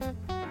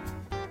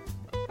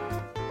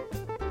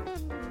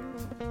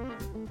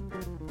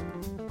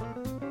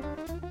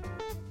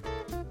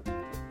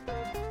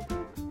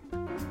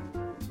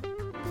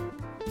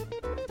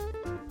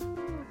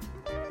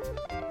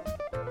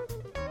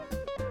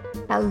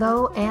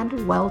Hello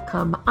and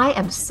welcome. I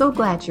am so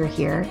glad you're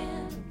here.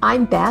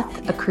 I'm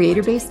Beth, a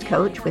creator-based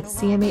coach with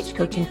CMH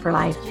Coaching for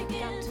Life.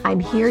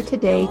 I'm here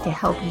today to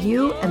help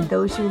you and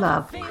those you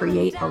love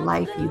create a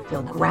life you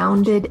feel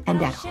grounded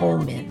and at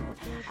home in.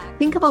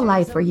 Think of a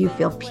life where you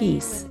feel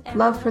peace,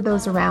 love for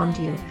those around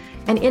you,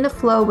 and in a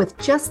flow with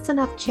just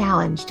enough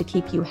challenge to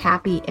keep you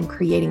happy and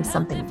creating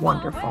something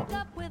wonderful.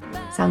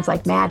 Sounds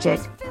like magic,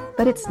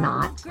 but it's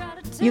not.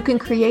 You can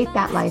create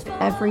that life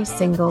every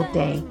single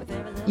day.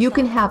 You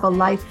can have a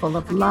life full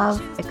of love,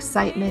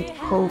 excitement,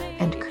 hope,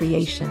 and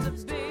creation.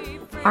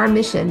 Our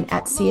mission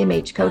at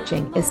CMH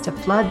Coaching is to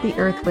flood the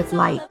earth with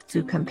light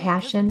through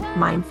compassion,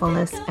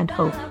 mindfulness, and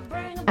hope.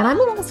 And I'm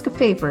going to ask a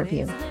favor of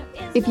you.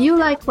 If you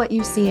like what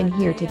you see and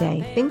hear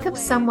today, think of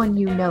someone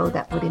you know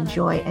that would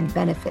enjoy and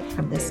benefit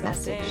from this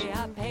message.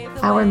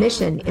 Our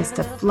mission is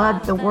to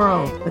flood the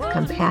world with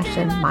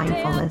compassion,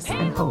 mindfulness,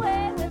 and hope.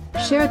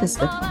 Share this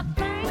with them.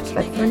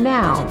 But for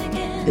now,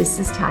 this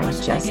is time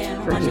just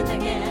for you.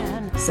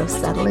 So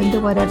settle into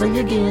whatever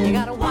you're doing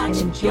and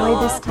enjoy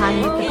this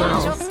time with the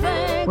girls,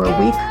 where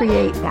we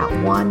create that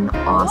one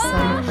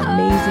awesome,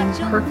 amazing,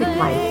 perfect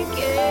life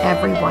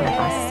every one of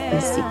us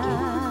is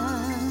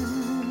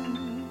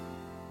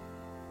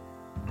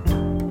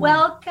seeking.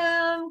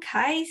 Welcome,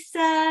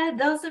 Kajsa.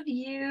 Those of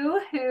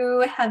you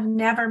who have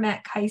never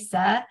met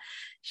Kajsa,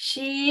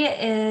 she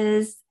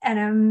is an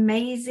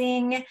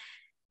amazing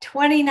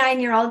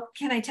 29-year-old.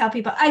 Can I tell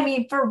people? I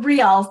mean, for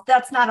real,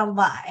 that's not a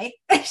lie.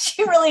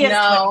 She really is.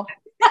 No.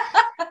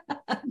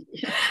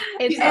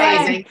 It's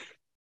amazing.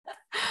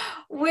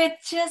 With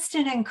just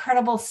an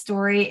incredible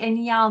story.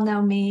 And y'all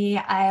know me.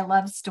 I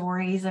love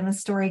stories. I'm a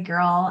story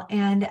girl.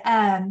 And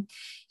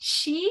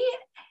she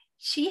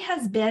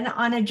has been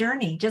on a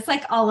journey, just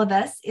like all of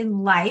us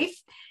in life,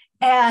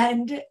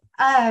 and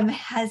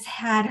has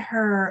had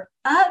her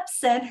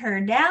ups and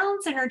her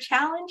downs and her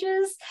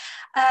challenges.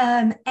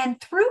 And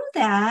through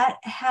that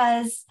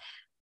has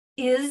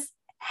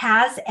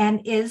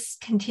and is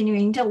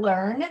continuing to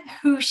learn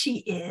who she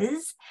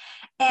is.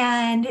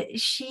 And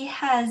she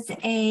has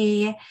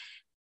she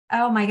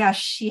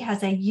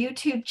has a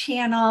YouTube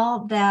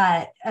channel,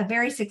 a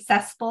very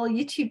successful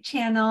YouTube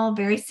channel,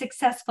 very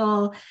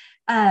successful,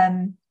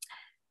 why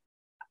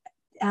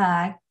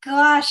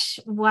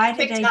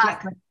did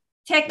TikTok.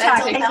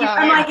 TikTok.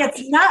 I'm like,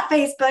 it's not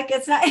Facebook.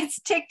 It's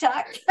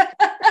TikTok.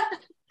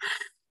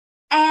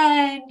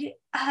 And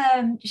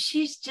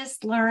she's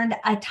just learned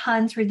a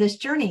ton through this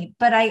journey.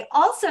 But I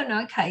also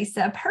know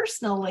Kajsa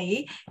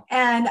personally,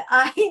 and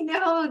I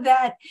know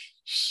that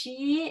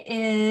she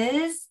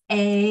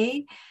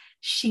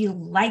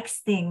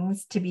likes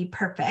things to be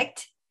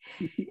perfect.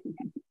 And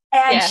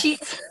yes. she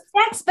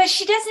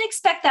doesn't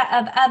expect that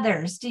of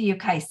others, do you,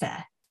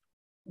 Kajsa?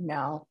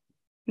 No,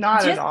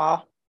 not at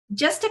all.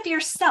 Just of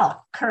yourself,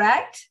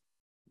 correct?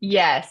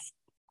 Yes.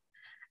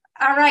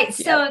 All right.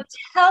 So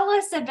tell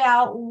us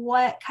about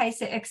what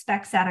Kajsa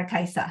expects out of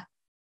Kajsa.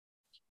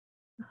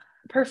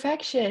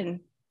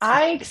 Perfection.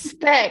 I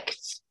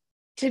expect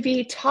to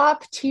be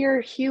top tier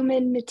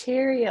human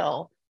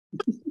material.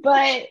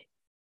 But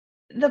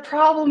the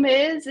problem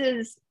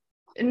is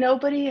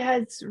nobody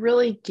has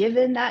really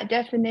given that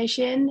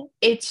definition.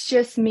 It's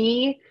just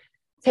me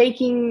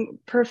taking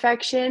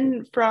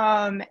perfection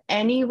from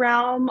any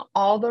realm,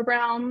 all the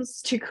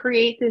realms, to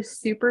create this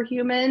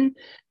superhuman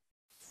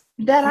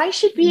that I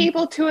should be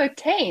able to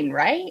attain,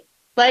 right?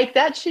 Like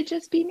that should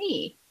just be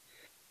me.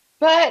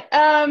 But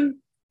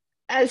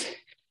as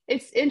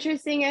it's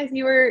interesting, as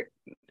you were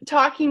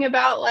talking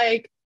about,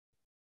 like,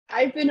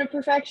 I've been a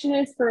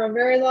perfectionist for a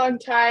very long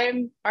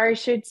time, or I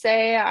should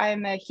say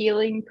I'm a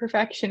healing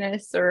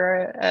perfectionist,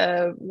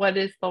 or what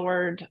is the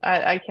word?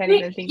 I can't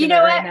even think of it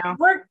right now.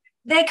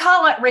 They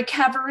call it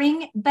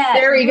recovering, but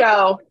there we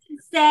go.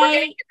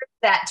 Say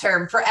that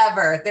term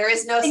forever. There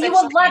is no such thing. You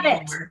will love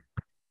it.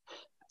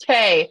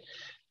 Okay.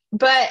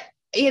 But,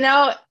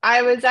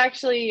 I was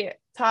actually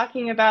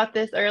talking about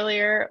this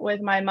earlier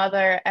with my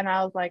mother, and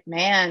I was like,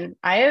 man,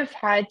 I have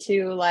had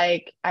to,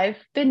 I've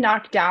been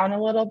knocked down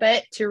a little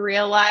bit to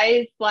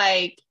realize,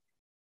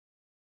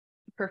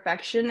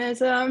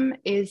 perfectionism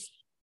is,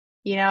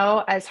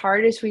 as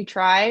hard as we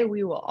try,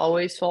 we will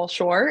always fall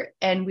short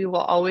and we will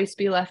always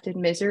be left in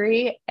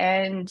misery.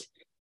 And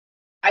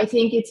I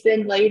think it's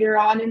been later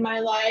on in my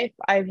life,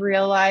 I've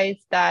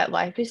realized that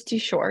life is too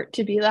short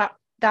to be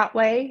that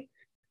way.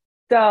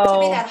 So to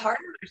be that hard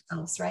on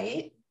ourselves,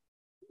 right?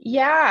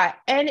 Yeah.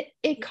 And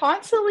it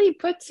constantly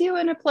puts you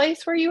in a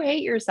place where you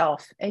hate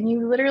yourself and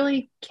you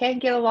literally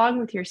can't get along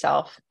with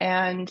yourself.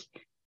 And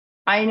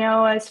I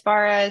know, as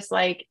far as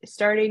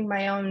starting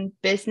my own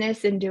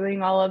business and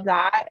doing all of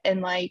that,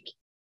 and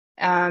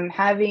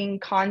having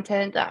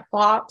content that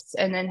flops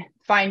and then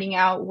finding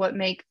out what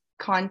makes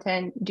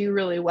content do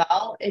really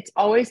well, it's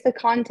always the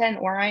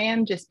content where I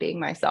am just being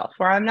myself,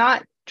 where I'm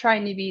not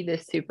trying to be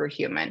this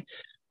superhuman,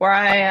 where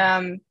I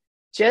am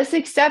just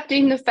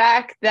accepting the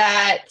fact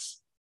that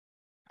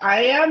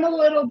I am a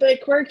little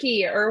bit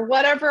quirky or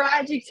whatever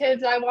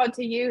adjectives I want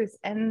to use.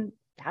 And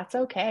that's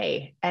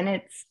okay. And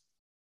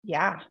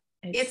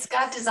It's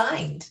God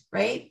designed,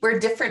 right? We're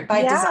different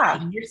by Yeah.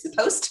 design. You're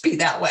supposed to be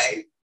that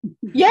way.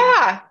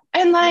 Yeah.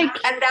 And like,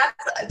 And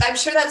I'm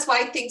sure that's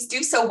why things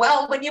do so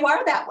well when you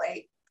are that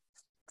way.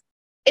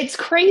 it's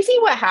crazy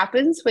what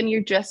happens when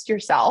you're just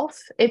yourself.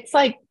 It's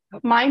like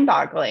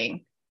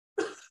mind-boggling,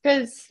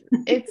 because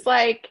it's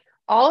like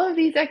all of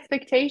these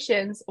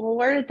expectations, well,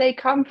 where did they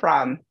come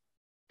from?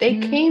 They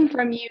came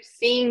from you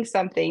seeing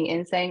something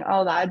and saying,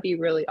 oh, that'd be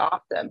really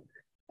awesome.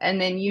 And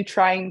then you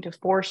trying to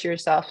force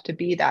yourself to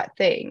be that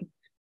thing.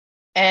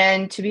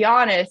 And to be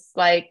honest,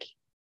 like,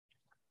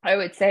 I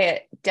would say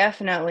it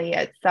definitely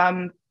at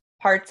some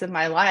parts of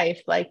my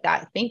life, like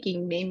that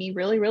thinking made me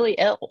really, really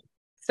ill.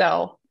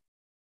 So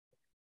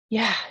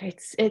yeah,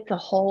 it's a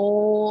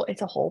whole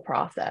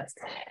process.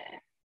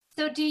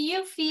 So do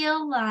you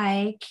feel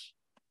like,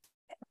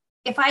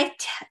 if I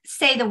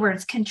say the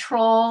words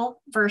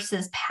control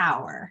versus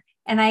power,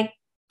 and I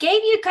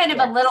gave you kind of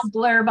a little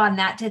blurb on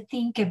that to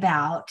think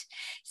about.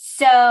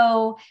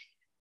 So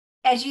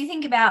as you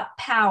think about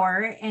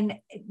power, and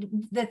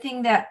the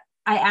thing that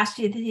I asked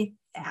you to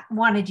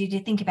wanted you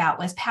to think about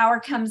was power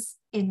comes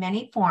in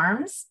many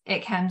forms.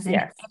 It comes in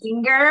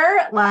anger,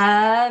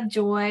 love,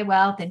 joy,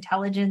 wealth,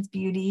 intelligence,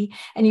 beauty,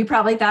 and you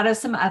probably thought of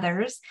some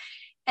others.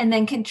 And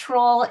then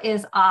control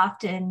is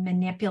often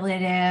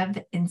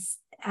manipulative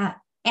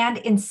and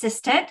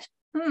insistent.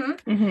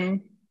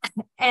 And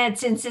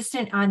it's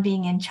insistent on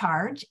being in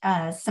charge.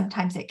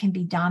 Sometimes it can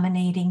be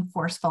dominating,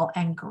 forceful,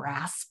 and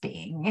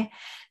grasping.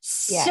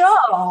 Yes.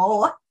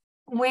 So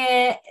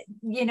when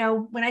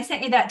I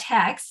sent you that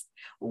text,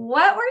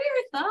 what were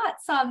your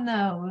thoughts on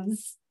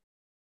those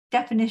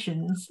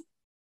definitions?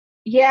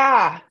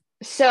 Yeah.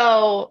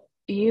 So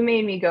you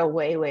made me go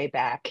way, way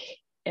back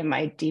in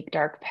my deep,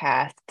 dark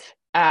past,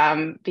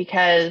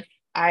 because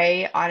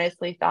I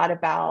honestly thought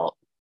about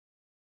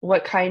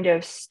what kind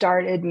of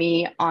started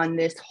me on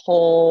this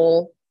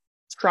whole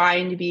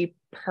trying to be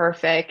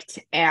perfect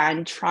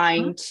and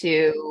trying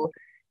to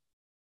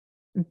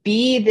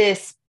be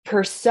this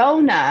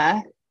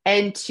persona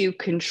and to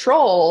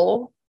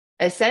control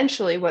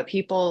essentially what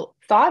people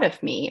thought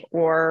of me,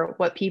 or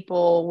what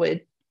people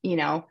would,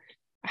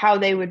 how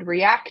they would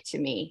react to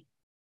me.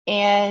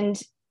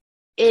 And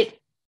it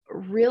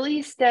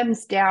really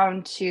stems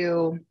down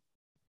to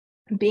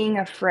being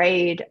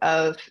afraid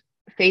of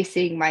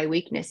facing my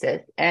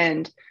weaknesses.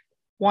 And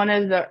one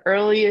of the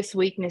earliest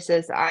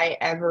weaknesses I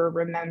ever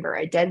remember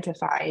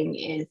identifying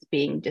is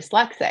being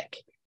dyslexic,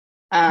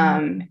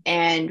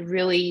 and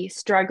really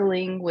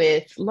struggling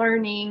with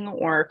learning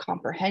or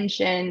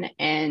comprehension.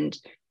 And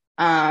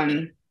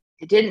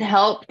it didn't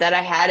help that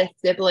I had a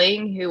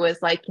sibling who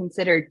was like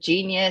considered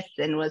genius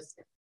and was,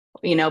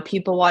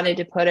 people wanted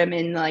to put him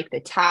in like the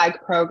tag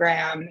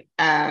program,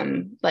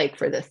 like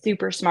for the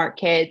super smart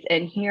kids.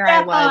 And here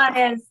I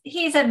was.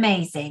 He's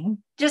amazing,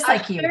 just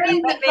like you.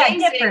 He's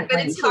amazing, but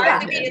it's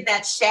hard to be in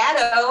that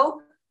shadow,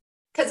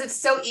 because it's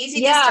so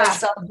easy to start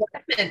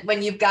self-judgment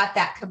when you've got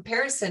that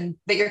comparison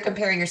that you're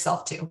comparing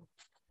yourself to.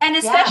 And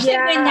especially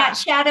when that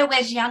shadow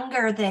is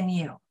younger than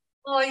you.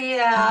 Oh,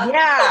 yeah.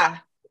 Yeah.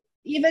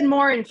 Even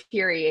more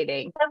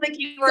infuriating. Sounds like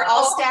you were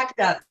all stacked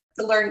up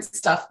to learn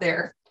stuff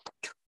there.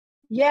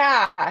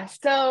 Yeah.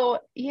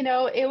 So,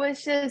 it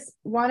was just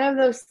one of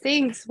those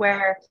things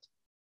where,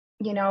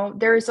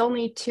 there's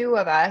only two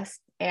of us,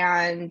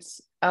 and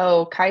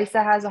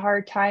Kajsa has a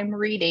hard time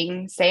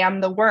reading Sam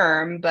the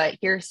Worm, but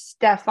here's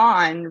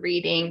Stefan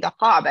reading The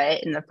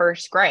Hobbit in the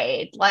first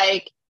grade.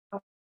 Like,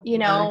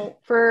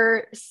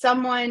 for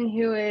someone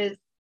who is,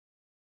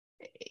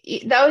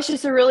 that was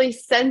just a really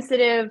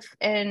sensitive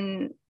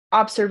and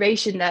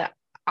observation that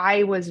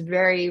I was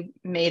very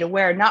made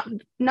aware,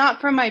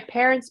 not from my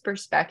parents'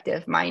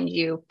 perspective, mind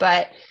you,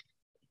 but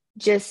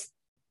just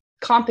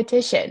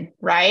competition,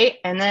 right?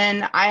 And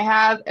then I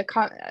have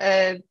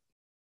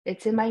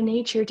it's in my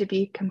nature to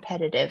be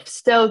competitive.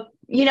 So,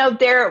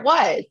 there it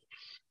was.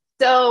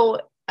 So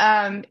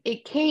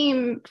it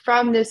came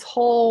from this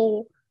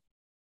whole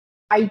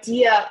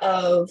idea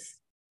of,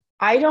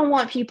 I don't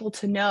want people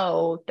to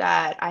know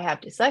that I have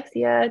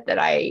dyslexia, that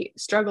I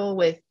struggle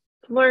with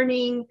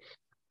learning.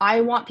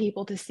 I want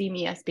people to see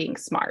me as being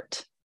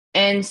smart.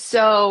 And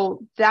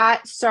so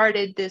that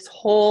started this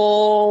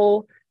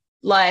whole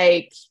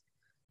like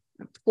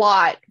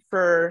plot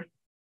for,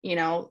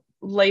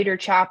 later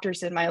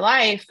chapters in my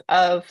life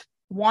of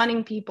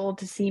wanting people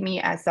to see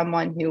me as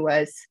someone who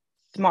was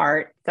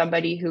smart,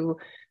 somebody who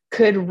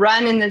could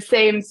run in the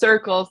same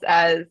circles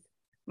as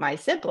my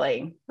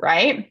sibling,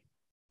 right?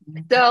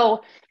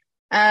 So,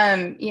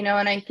 and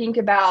I think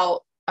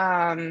about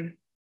when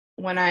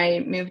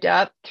I moved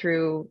up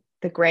through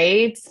the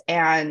grades,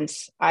 and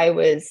I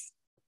was,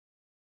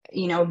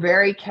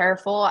 very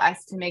careful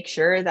as to make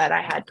sure that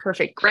I had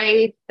perfect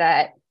grades,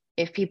 that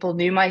if people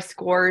knew my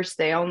scores,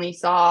 they only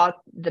saw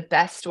the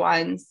best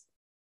ones,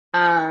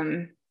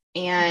 and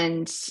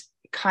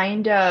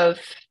kind of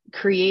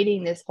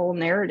creating this whole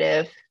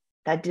narrative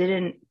that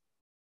didn't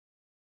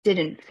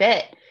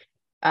fit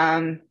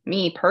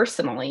me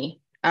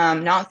personally.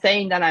 Not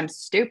saying that I'm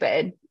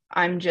stupid.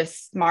 I'm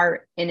just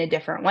smart in a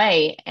different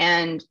way.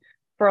 And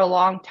for a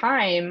long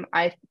time,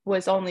 I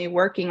was only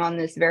working on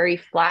this very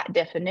flat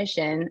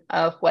definition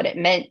of what it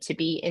meant to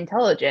be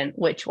intelligent,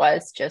 which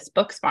was just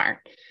book smart.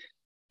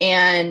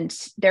 And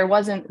there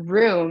wasn't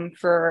room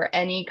for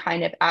any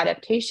kind of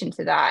adaptation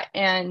to that.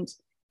 And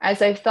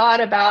as I've thought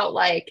about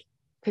like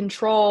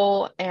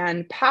control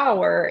and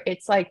power,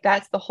 it's like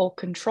that's the whole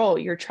control.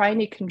 You're trying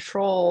to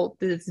control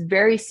this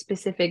very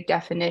specific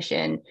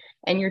definition,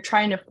 and you're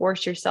trying to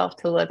force yourself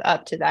to live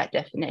up to that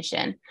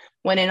definition.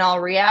 When in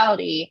all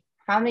reality,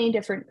 how many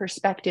different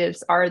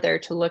perspectives are there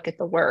to look at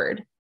the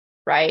word,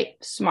 right?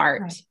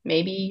 Smart. Right.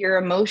 Maybe you're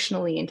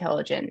emotionally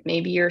intelligent.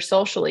 Maybe you're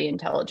socially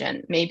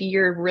intelligent. Maybe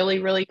you're really,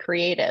 really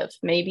creative.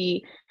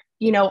 Maybe,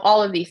 you know,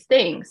 all of these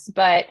things.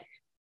 But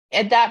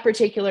at that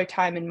particular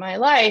time in my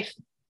life,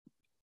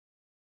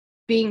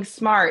 being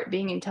smart,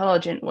 being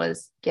intelligent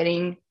was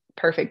getting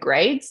perfect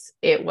grades.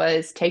 It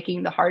was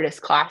taking the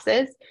hardest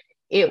classes.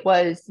 It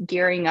was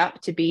gearing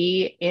up to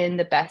be in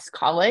the best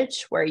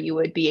college where you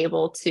would be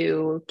able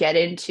to get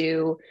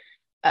into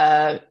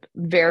a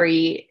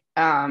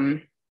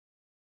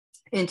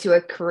into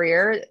a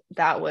career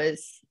that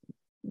was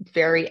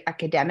very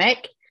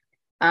academic.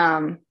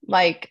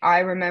 Like I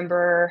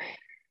remember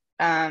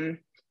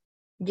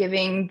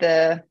giving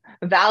the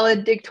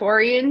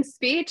valedictorian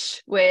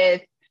speech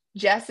with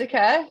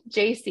Jessica,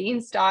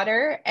 Jacene's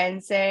daughter,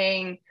 and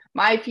saying,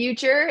 my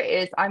future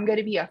is I'm going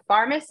to be a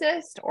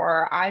pharmacist,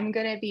 or I'm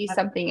going to be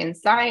something in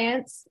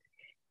science.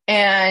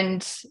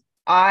 And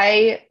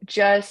I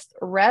just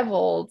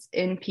reveled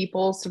in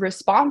people's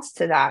response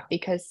to that,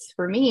 because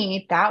for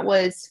me, that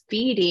was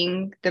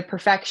feeding the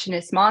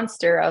perfectionist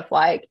monster of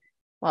like,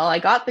 well, I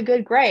got the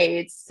good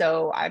grades,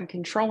 so I'm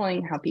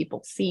controlling how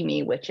people see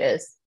me, which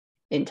is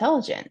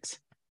intelligent.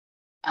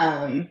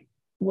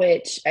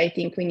 Which I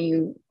think when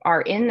you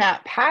are in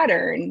that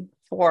pattern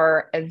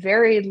for a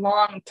very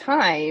long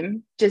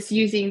time, just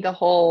using the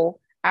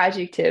whole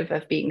adjective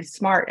of being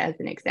smart as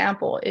an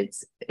example,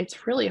 it's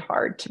really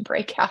hard to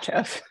break out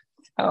of.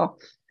 So,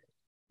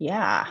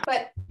 yeah.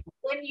 But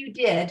when you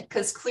did,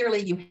 because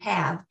clearly you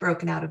have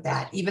broken out of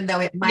that, even though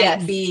it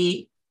might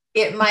be,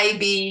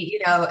 you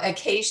know,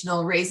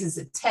 occasional raises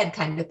its head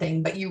kind of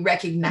thing, but you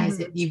recognize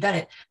it, you've done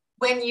it.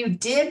 When you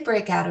did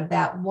break out of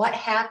that, what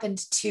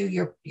happened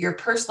to your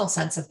personal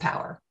sense of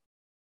power?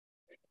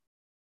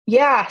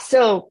 Yeah,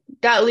 so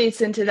that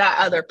leads into that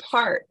other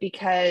part,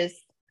 because,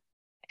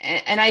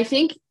 and I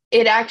think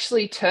it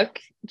actually took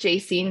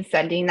Jacene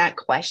sending that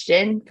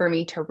question for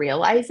me to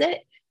realize it,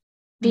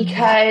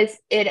 because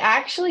it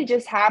actually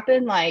just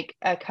happened like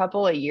a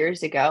couple of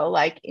years ago,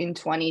 like in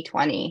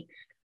 2020.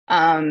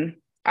 I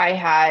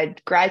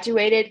had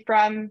graduated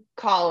from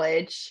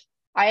college.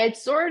 I had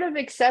sort of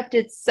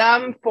accepted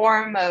some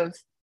form of,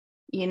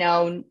 you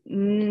know,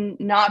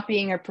 not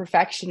being a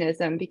perfectionist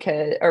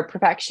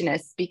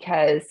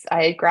because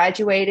I had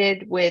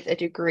graduated with a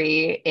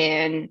degree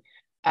in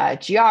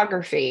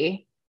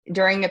geography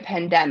during a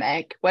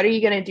pandemic. What are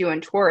you going to do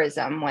in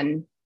tourism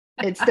when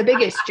it's the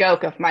biggest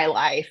joke of my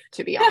life,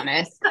 to be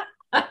honest?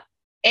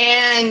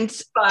 And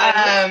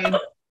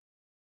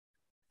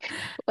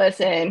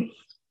listen,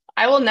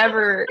 it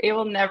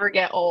will never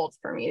get old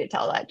for me to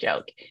tell that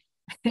joke.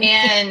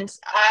 And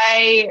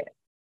I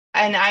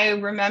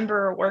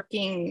remember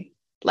working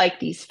like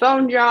these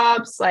phone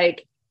jobs,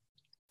 like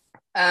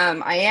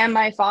I am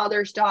my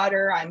father's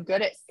daughter. I'm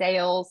good at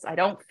sales. I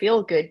don't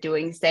feel good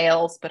doing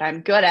sales, but I'm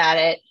good at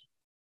it.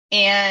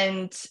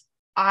 And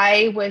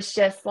I was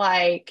just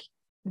like,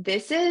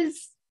 this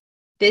is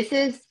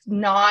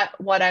not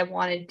what I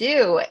want to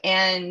do.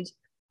 And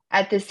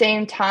at the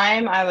same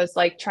time, I was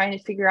like trying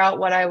to figure out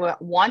what I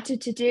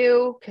wanted to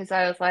do, because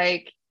I was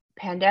like,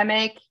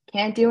 pandemic,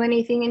 can't do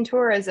anything in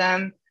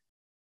tourism.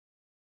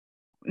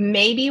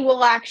 Maybe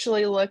we'll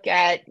actually look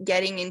at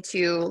getting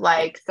into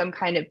like some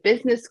kind of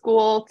business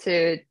school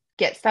to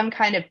get some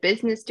kind of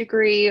business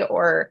degree,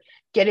 or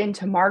get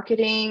into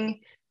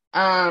marketing,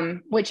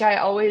 which I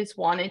always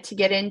wanted to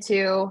get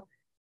into.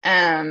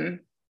 And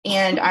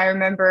I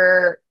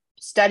remember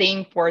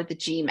studying for the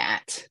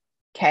GMAT.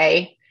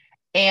 Okay.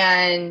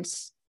 And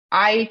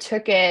I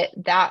took it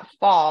that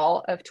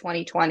fall of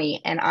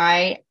 2020, and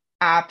I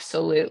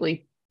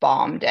absolutely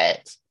bombed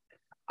it.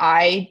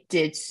 I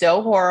did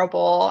so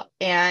horrible.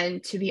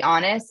 And to be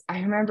honest, I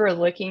remember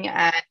looking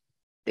at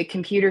the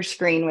computer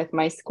screen with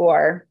my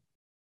score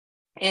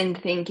and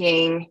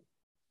thinking,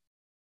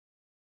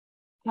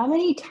 how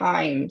many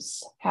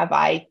times have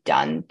I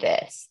done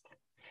this?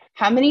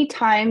 How many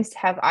times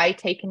have I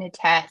taken a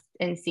test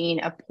and seen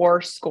a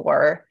poor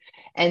score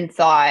and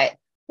thought,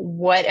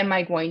 what am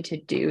I going to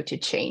do to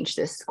change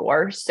this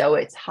score so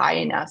it's high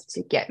enough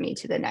to get me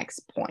to the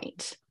next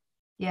point?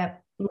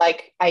 Yep.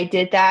 Like I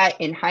did that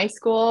in high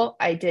school.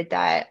 I did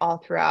that all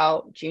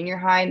throughout junior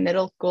high,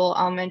 middle school,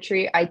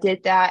 elementary. I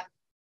did that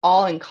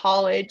all in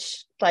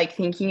college, like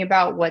thinking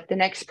about what the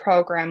next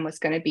program was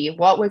going to be,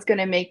 what was going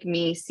to make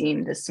me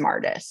seem the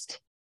smartest.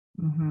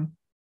 Mm-hmm.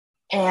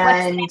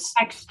 And what's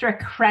that extra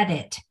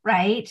credit,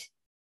 right?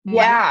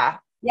 Yeah.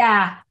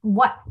 Yeah.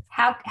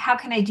 How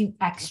can I do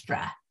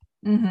extra?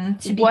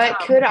 Mm-hmm. What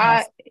could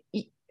I,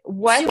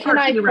 what can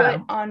I Superhero.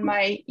 put on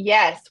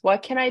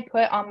what can I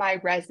put on my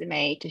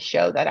resume to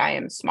show that I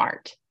am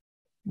smart?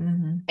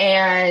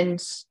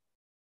 And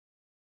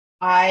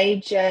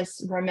I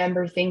just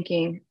remember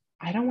thinking,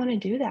 I don't want to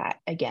do that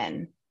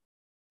again.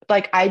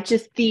 Like, I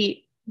just,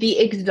 the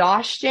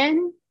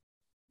exhaustion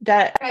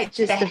that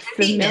just the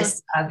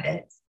heaviness of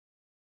it.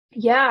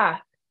 Yeah.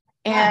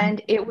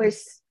 And it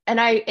was, and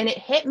it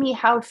hit me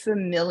how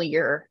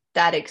familiar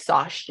that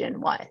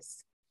exhaustion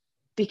was,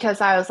 because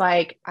I was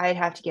like, I'd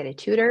have to get a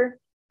tutor.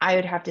 I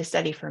would have to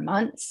study for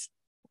months.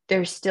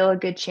 There's still a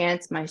good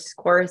chance my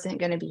score isn't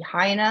going to be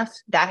high enough.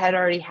 That had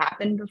already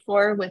happened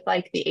before with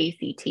like the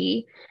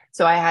ACT.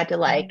 So I had to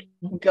like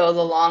go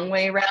the long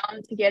way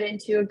around to get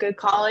into a good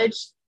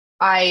college.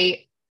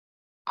 I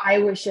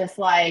was just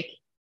like,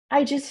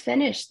 I just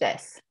finished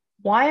this.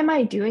 Why am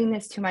I doing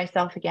this to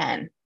myself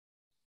again?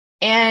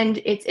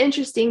 And it's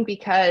interesting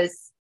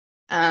because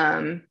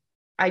I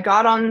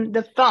got on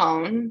the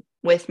phone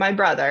with my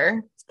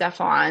brother,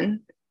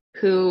 Stefan,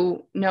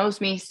 who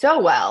knows me so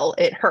well,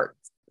 it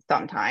hurts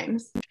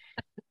sometimes.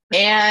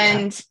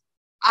 And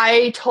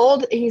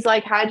he's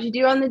like, how'd you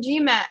do on the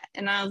GMAT?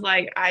 And I was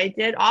like, I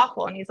did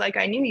awful. And he's like,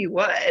 I knew you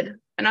would.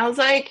 And I was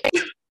like,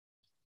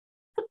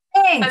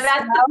 thanks.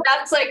 And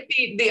that's like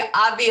the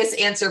obvious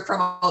answer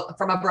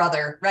from a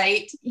brother,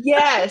 right?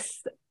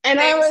 Yes. And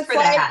Thanks I was for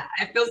like, that.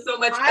 I feel so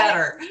much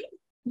better.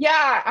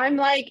 Yeah. I'm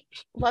like,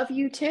 love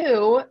you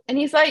too. And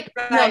he's like,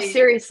 right. No,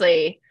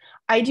 seriously,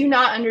 I do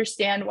not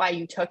understand why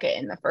you took it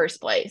in the first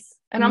place.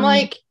 And I'm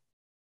like,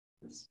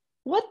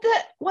 what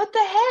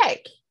the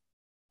heck?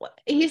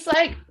 He's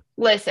like,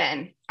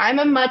 listen, I'm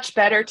a much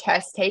better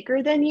test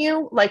taker than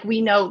you. Like, we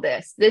know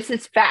this. This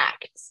is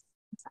facts.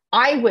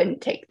 I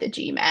wouldn't take the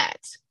GMAT.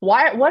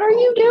 Why? What are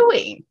you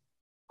doing?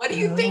 What are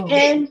you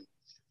thinking?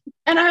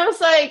 And I was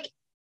like,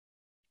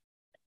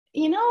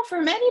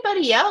 from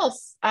anybody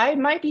else, I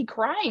might be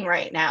crying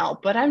right now,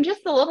 but I'm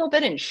just a little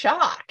bit in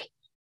shock.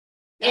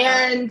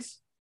 And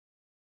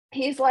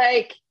he's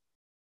like,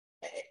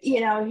 we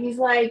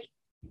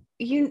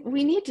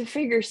need to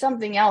figure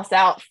something else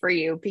out for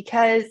you,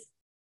 because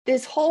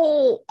this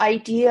whole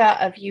idea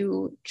of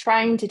you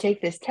trying to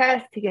take this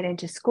test to get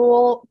into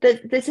school,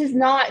 this is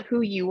not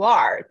who you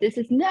are. This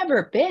has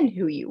never been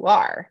who you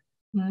are.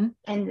 And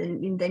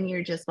then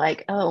you're just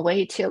like, oh,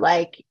 way to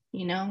like,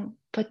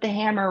 put the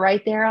hammer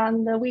right there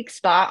on the weak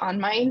spot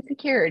on my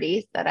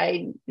insecurities that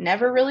I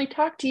never really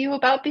talked to you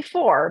about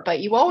before, but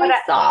you always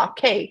saw.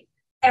 Okay.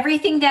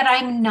 Everything that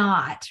I'm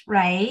not,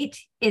 right?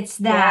 It's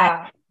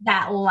that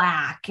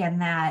lack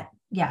and that,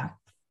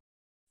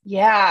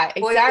 Yeah,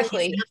 exactly. Boy,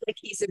 he sounds like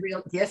he's a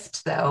real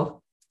gift,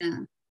 though. Yeah.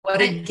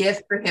 What a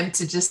gift for him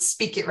to just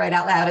speak it right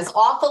out loud. As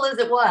awful as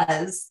it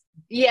was.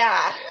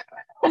 Yeah.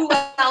 Who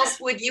else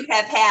would you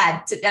have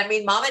had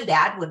mom and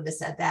dad wouldn't have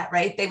said that,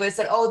 right? They would have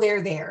said, oh,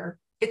 they're there.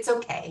 It's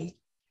okay.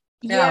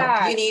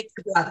 No, you need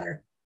your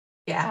brother.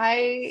 Yeah.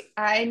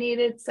 I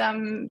needed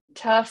some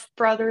tough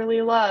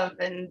brotherly love,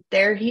 and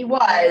there he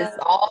was,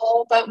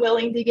 all but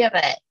willing to give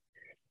it.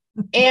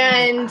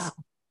 And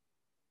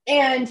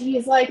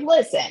he's like,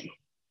 listen,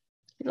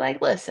 I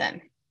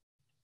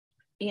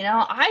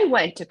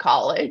went to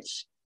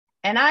college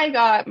and I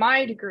got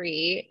my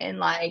degree in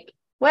like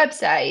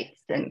websites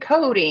and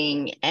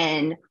coding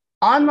and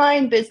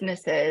online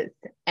businesses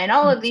and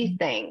all of these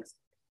things.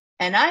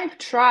 And I've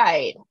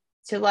tried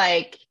to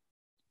like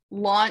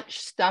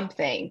launch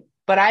something,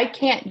 but I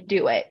can't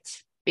do it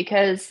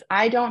because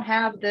I don't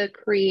have the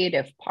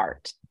creative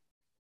part.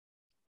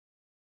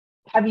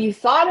 Have you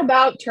thought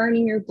about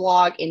turning your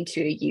blog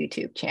into a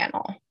YouTube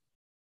channel?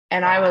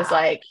 And I was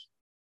like,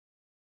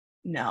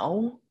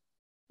 no,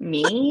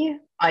 me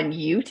on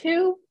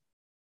YouTube?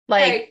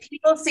 Like,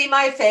 people see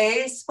my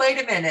face.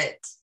 Wait a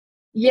minute.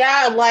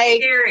 Yeah,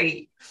 like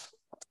scary.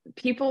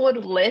 People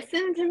would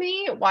listen to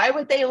me. Why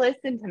would they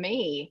listen to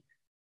me?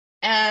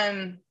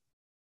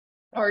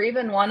 Or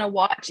even want to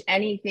watch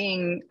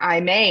anything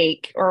I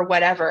make or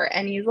whatever.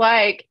 And he's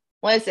like,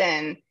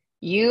 listen,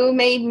 you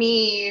made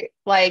me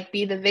like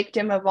be the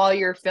victim of all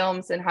your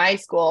films in high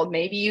school.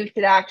 Maybe you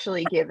should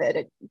actually give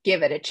it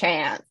a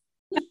chance.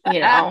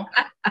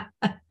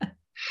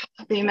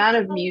 The amount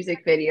of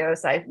music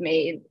videos I've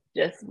made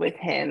just with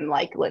him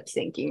like lip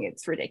syncing,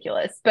 it's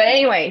ridiculous. But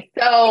anyway,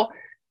 so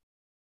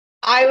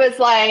I was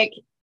like,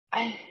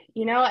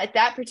 at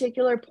that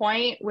particular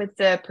point with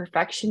the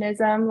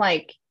perfectionism,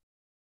 like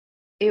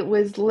it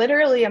was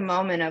literally a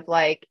moment of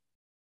like,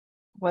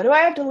 what do I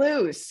have to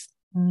lose?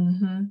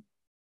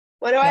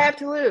 What do I have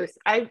to lose?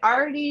 I've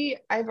already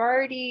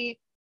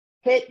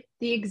hit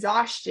the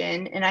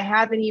exhaustion and I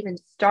haven't even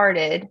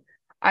started.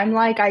 I'm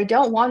like, I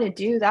don't want to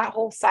do that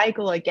whole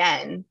cycle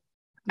again.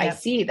 I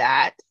see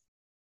that.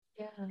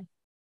 Yeah.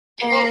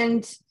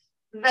 And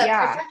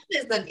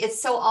perfectionism,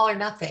 it's so all or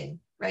nothing,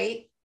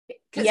 right?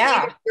 Because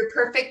either you're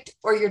perfect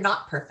or you're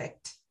not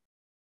perfect.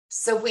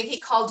 So when he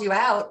called you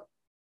out,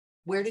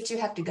 where did you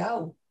have to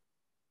go?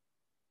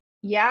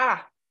 Yeah.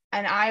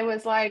 And I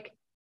was like,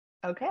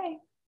 okay,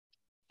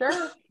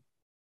 sure.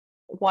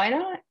 Why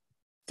not?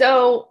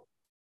 So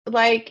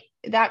like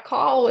that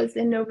call was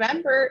in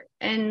November,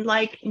 and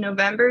like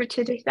November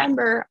to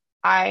December,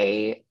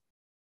 I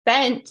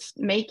spent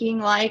making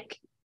like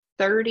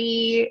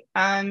 30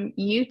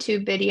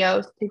 YouTube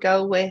videos to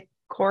go with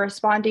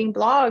corresponding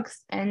blogs.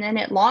 And then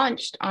it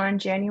launched on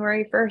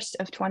January 1st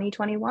of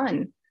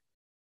 2021.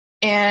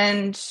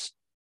 And,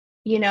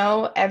 you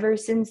know, ever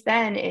since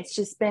then, it's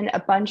just been a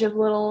bunch of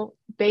little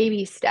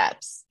baby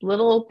steps,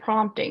 little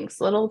promptings,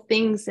 little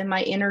things in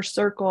my inner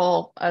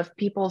circle of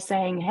people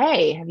saying,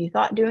 hey, have you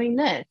thought doing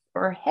this?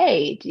 Or,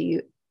 hey,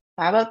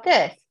 how about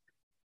this?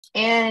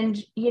 And,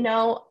 you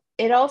know,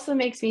 it also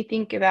makes me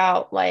think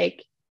about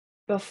like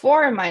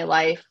before in my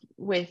life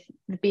with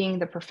being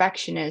the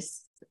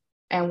perfectionist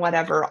and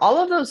whatever, all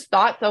of those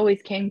thoughts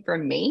always came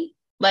from me.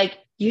 Like,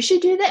 you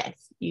should do this.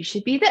 You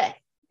should be this.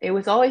 It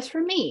was always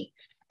for me.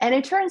 And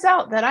it turns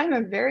out that I'm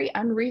a very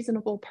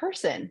unreasonable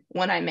person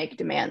when I make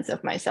demands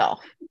of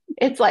myself.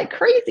 It's like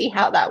crazy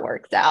how that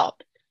works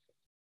out.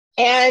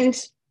 And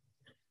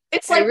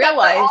it's like that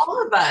for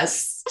all of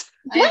us.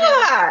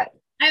 Yeah.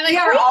 We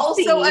are all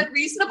so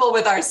unreasonable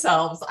with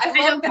ourselves.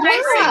 I love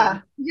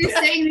that. You're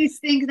saying these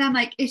things, and I'm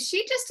like, is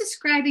she just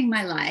describing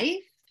my life?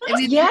 I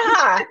mean,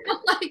 yeah.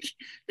 Like,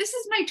 this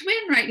is my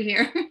twin right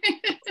here.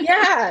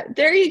 Yeah,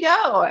 there you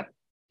go.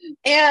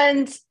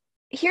 And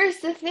here's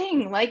the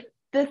thing, like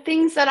the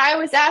things that I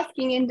was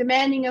asking and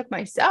demanding of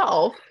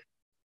myself,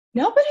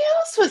 nobody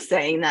else was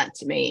saying that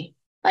to me.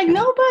 Like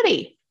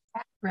nobody.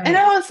 Right. And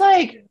I was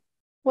like,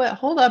 well,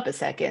 hold up a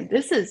second.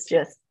 This is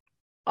just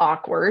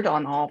awkward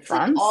on all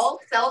fronts. Like all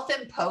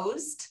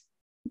self-imposed.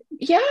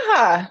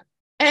 Yeah.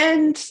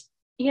 And,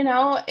 you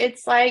know,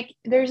 it's like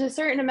there's a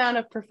certain amount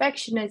of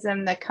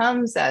perfectionism that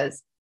comes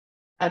as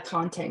a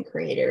content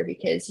creator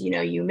because, you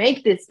know, you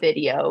make this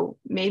video,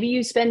 maybe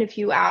you spend a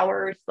few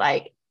hours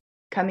like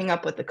coming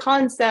up with the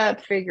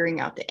concept, figuring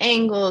out the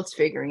angles,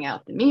 figuring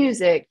out the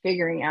music,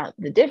 figuring out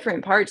the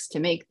different parts to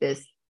make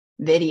this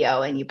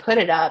video, and you put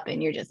it up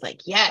and you're just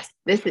like, yes,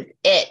 this is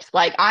it.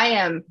 Like, I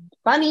am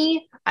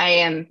funny, I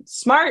am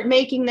smart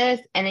making this,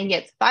 and it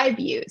gets 5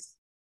 views.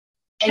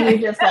 And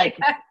you're just like,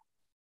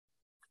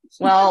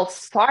 well,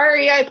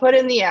 sorry, I put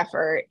in the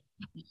effort.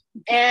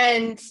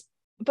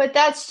 But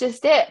that's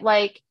just it.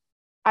 Like,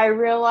 I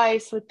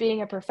realized with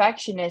being a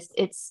perfectionist,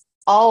 it's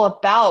all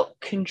about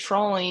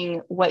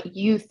controlling what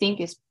you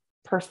think is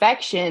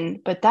perfection,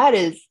 but that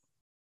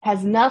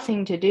has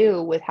nothing to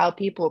do with how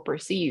people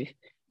perceive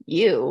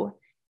you.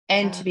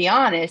 And to be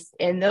honest,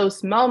 in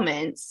those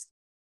moments,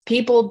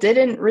 people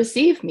didn't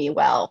receive me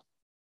well.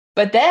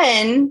 But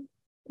then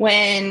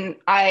when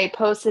I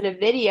posted a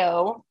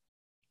video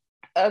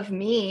of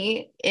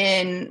me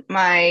in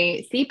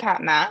my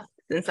CPAP mask,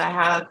 since I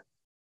have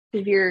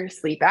severe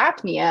sleep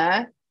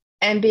apnea,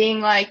 and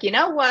being like, you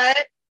know what?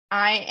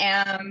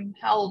 How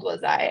old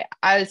was I?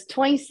 I was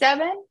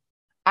 27.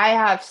 I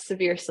have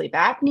severe sleep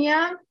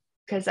apnea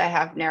because I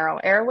have narrow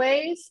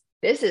airways.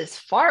 This is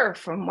far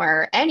from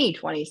where any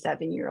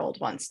 27-year-old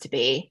wants to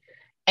be.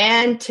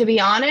 And to be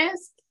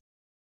honest,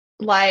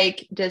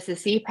 like, does the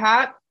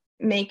CPAP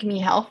make me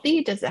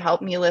healthy? Does it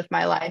help me live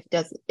my life?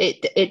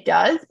 It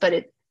does, but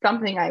it's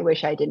something I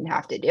wish I didn't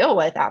have to deal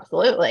with.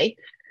 Absolutely.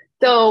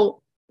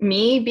 So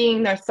me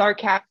being the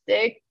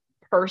sarcastic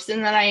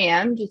person that I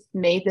am, just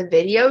made the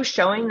video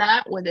showing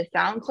that with a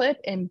sound clip,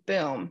 and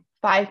boom,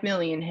 5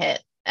 million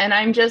hits. And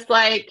I'm just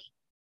like,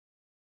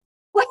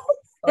 what?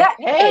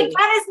 Okay.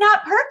 That is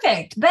not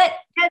perfect, but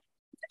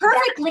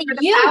perfectly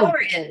the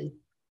power is.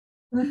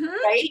 Mm-hmm.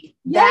 Right?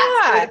 Yeah.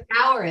 That's where the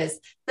power is.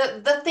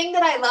 The thing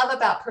that I love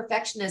about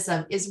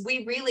perfectionism is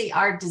we really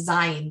are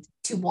designed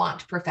to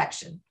want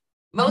perfection.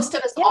 Most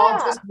of us all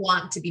just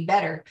want to be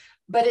better,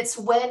 but it's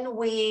when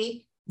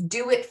we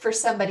do it for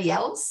somebody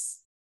else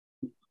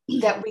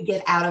that we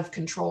get out of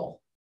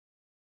control.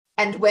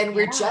 And when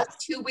we're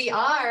just who we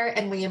are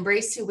and we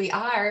embrace who we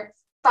are,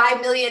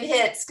 5 million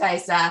hits,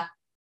 Kajsa.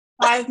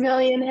 5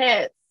 million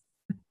hits.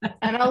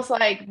 And I was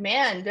like,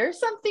 man, there's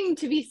something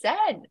to be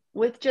said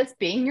with just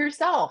being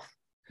yourself.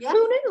 Yeah.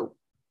 Who knew?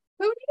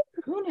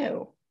 Who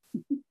knew?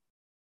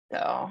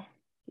 So,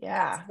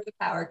 yeah. That's where the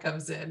power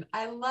comes in.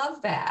 I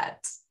love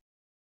that.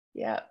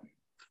 Yeah.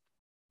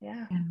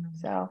 Yeah.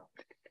 So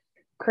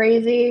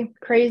crazy,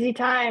 crazy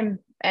time.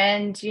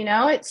 And, you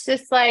know, it's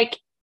just like,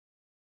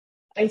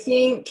 I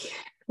think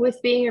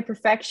with being a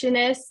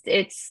perfectionist,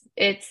 it's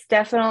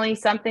definitely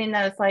something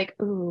that is like,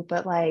 ooh,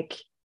 but like,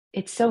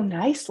 it's so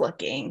nice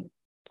looking.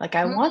 Like,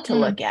 I want to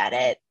look at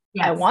it.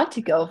 Yes. I want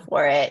to go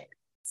for it.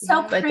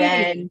 So pretty. But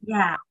then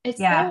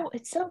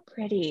it's so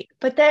pretty.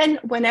 But then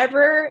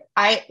whenever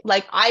I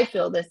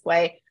feel this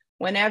way,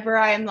 whenever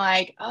I'm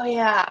like, oh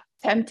yeah,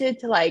 tempted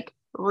to like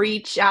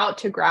reach out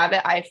to grab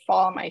it, I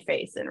fall on my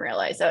face and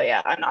realize, oh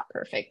yeah, I'm not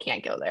perfect.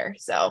 Can't go there.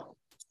 So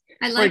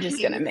we're just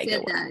going to make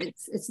it work.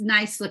 It's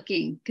nice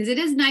looking, because it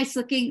is nice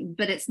looking,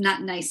 but it's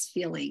not nice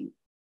feeling.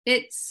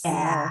 It's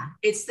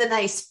the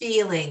nice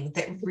feeling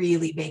that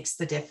really makes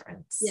the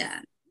difference. Yeah.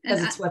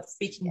 Because it's what's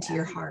speaking to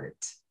your heart.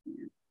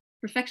 Yeah.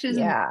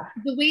 Perfectionism,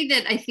 the way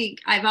that I think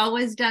I've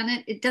always done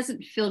it, it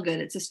doesn't feel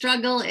good. It's a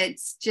struggle.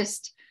 It's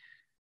just,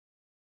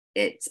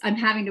 I'm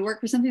having to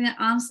work for something that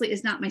honestly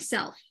is not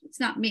myself. It's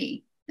not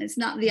me. It's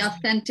not the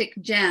authentic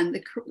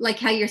Jen, like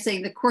how you're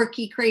saying, the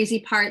quirky, crazy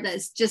part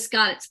that's just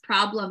got its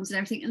problems and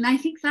everything. And I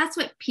think that's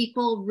what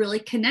people really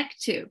connect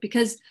to,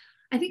 because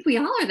I think we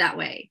all are that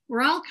way.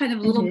 We're all kind of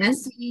a little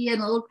messy and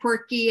a little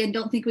quirky and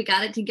don't think we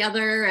got it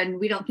together, and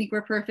we don't think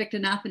we're perfect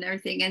enough and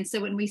everything. And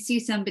so when we see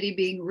somebody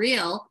being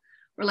real,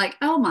 we're like,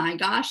 oh my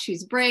gosh,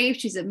 she's brave,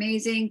 she's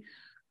amazing.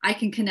 I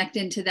can connect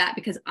into that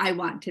because I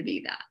want to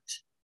be that.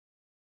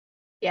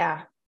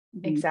 Yeah,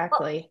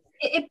 exactly.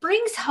 Well, it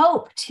brings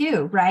hope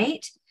too,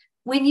 right?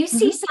 When you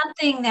see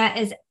something that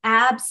is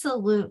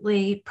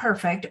absolutely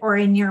perfect, or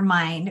in your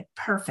mind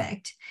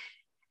perfect,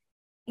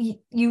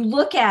 you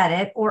look at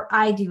it, or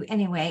I do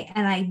anyway,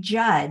 and I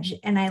judge,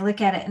 and I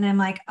look at it and I'm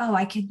like, oh,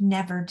 I could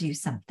never do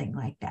something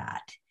like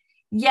that.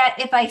 Yet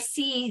if I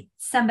see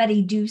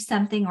somebody do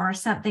something, or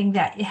something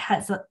that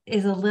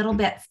is a little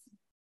bit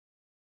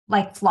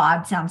like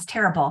flawed, sounds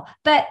terrible,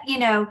 but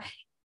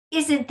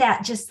isn't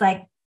that just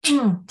like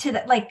to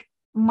the, like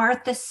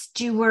Martha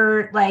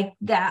Stewart, like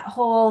that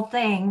whole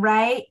thing,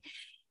 right?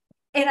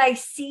 And I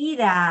see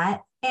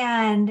that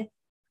and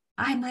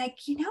I'm like,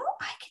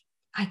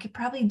 I could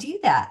probably do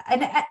that.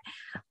 And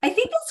I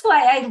think that's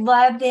why I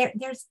love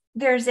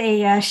there's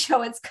a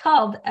show, it's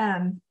called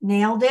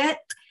Nailed It.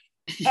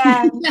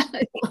 And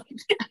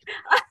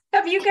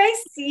have you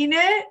guys seen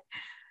it?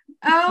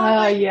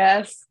 Oh,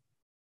 yes.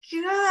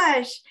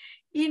 Gosh,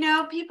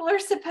 people are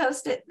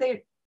supposed to,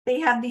 they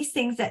have these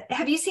things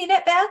have you seen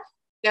it, Beth?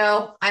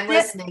 No, I'm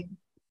listening.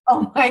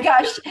 Oh my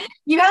gosh.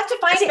 You have to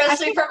find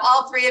Especially from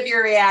all three of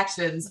your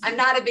reactions. I'm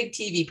not a big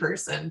TV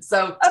person.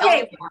 So tell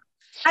me more.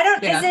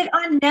 Is it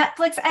on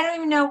Netflix? I don't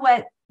even know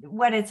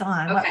what it's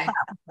on, what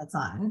platform it's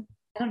on.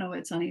 I don't know what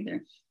it's on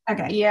either.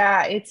 Okay.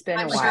 Yeah, it's been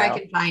a while. I'm sure I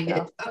can find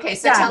it. Okay,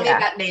 so tell me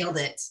about Nailed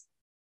It.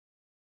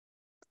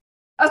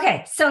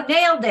 Okay, so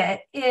Nailed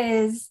It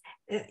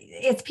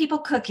it's people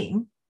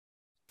cooking.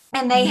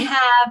 And they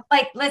have,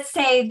 like, let's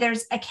say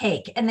there's a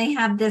cake, and they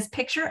have this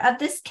picture of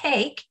this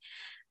cake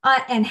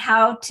and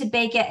how to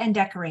bake it and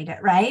decorate it,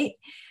 right?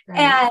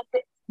 And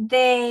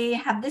they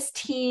have this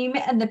team,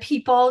 and the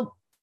people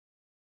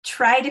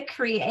try to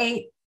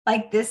create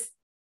like this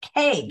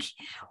cake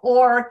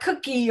or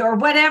cookie or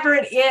whatever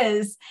it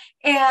is,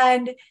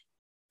 and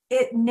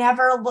it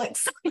never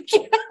looks like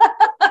it.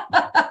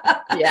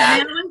 Yeah.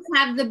 They always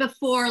have the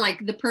before,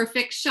 like the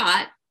perfect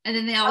shot. And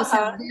then they always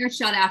have their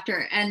shot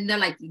after, and they're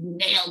like,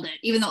 nailed it,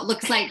 even though it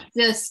looks like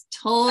just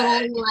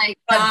totally like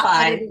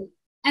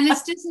and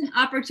it's just an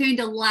opportunity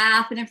to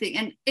laugh and everything.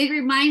 And it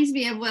reminds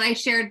me of what I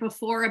shared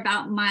before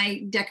about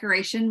my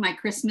decoration, my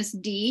Christmas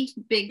D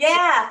big. The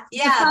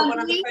one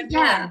on the front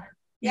door.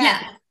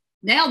 Yeah.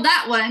 Nailed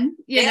that one.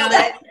 Nailed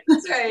it.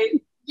 That's right.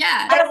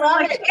 Yeah. I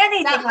love it.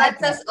 That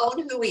lets us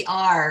own who we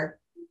are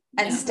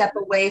and step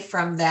away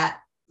from that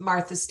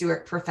Martha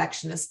Stewart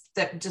perfectionist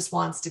that just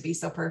wants to be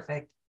so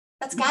perfect.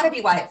 That's got to be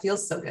why it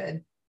feels so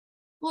good.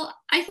 Well,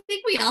 I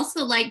think we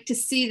also like to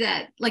see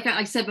that, like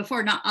I said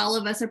before, not all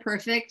of us are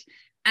perfect.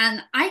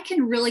 And I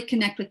can really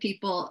connect with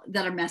people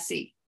that are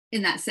messy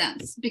in that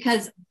sense,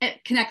 because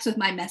it connects with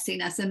my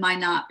messiness and my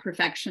not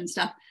perfection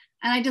stuff.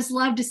 And I just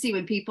love to see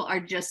when people are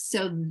just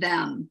so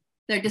them.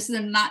 They're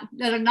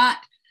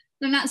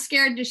not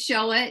scared to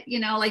show it,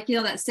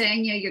 that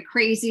saying, you're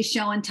crazy,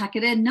 show and tuck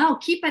it in. No,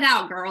 keep it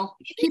out, girl.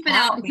 Keep it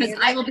out, because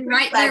I will be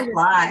right there.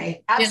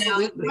 Fly.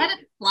 Absolutely. Let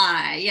it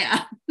fly.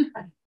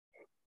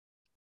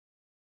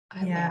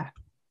 Yeah.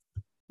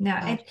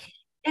 No,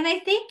 and I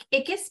think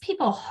it gives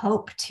people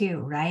hope too,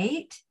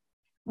 right?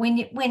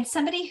 When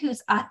somebody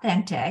who's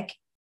authentic.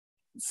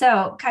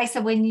 So,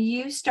 Kajsa, when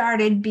you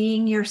started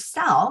being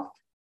yourself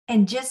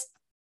and just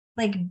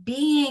like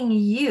being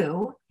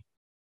you,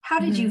 how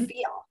did you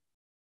feel?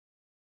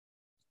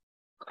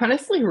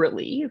 Honestly,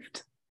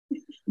 relieved.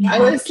 I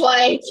was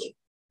like,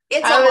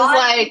 it's a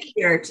lot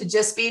easier to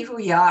just be who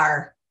you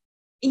are.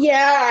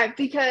 Yeah,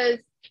 because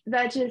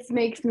that just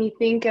makes me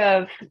think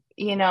of,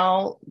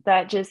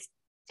 that just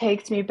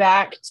takes me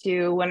back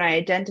to when I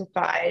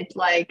identified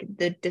like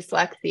the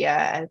dyslexia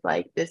as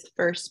like this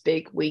first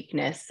big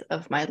weakness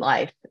of my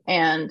life.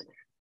 And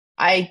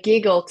I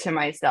giggle to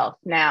myself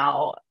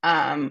now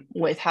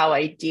with how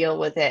I deal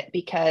with it,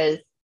 because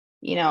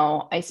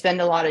I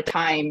spend a lot of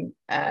time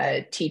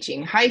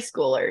teaching high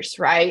schoolers,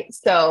 right?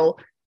 So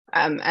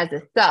as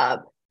a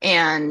sub,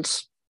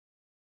 and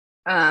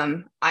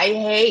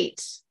I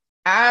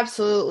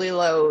absolutely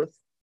loathe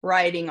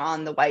writing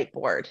on the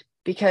whiteboard,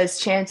 because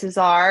chances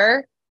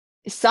are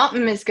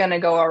something is going to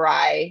go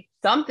awry.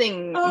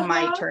 Something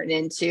might turn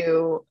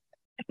into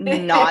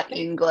not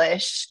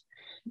English.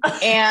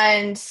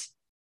 And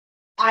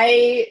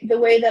the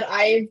way that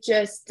I've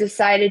just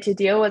decided to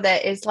deal with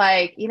it is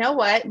like, you know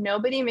what?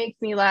 Nobody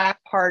makes me laugh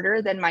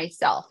harder than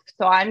myself.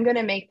 So I'm going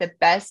to make the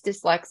best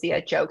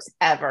dyslexia jokes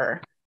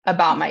ever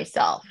about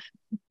myself.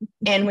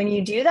 And when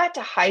you do that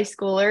to high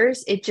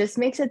schoolers, it just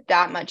makes it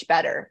that much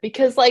better,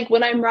 because like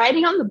when I'm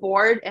writing on the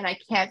board and I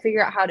can't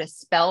figure out how to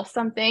spell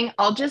something,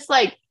 I'll just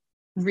like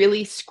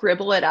really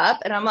scribble it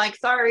up. And I'm like,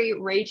 sorry,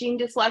 raging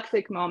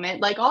dyslexic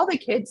moment. Like all the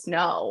kids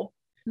know.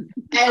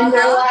 And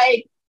they're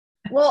like,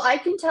 well, I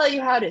can tell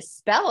you how to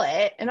spell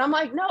it. And I'm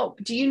like, no,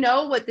 do you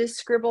know what this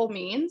scribble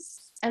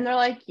means? And they're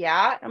like,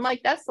 yeah. I'm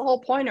like, that's the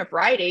whole point of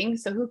writing.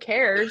 So who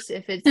cares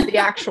if it's the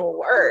actual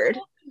word?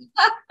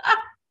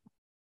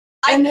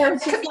 And they're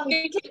just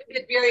communicating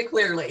it very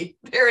clearly.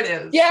 There it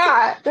is.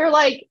 Yeah. They're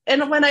like,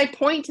 and when I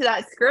point to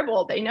that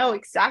scribble, they know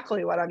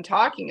exactly what I'm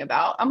talking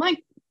about. I'm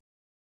like,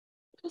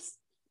 just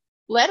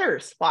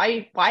letters.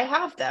 Why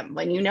have them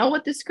when you know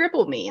what the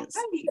scribble means?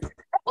 Right.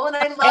 Well, and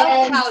I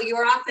love how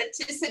your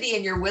authenticity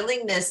and your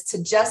willingness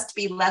to just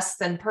be less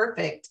than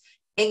perfect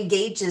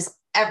engages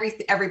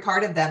every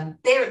part of them.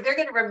 They're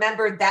going to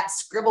remember that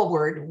scribble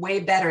word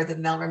way better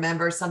than they'll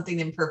remember something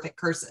in perfect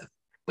cursive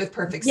with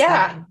perfect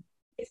spelling.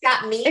 It's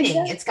got meaning.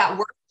 Exactly. It's got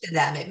work to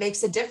them. It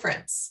makes a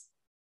difference.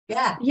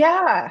 Yeah.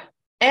 Yeah.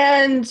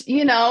 And,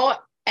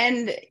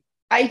 and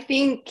I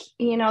think,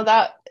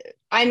 that,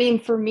 I mean,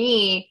 for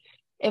me,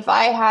 if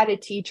I had a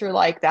teacher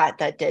like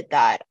that did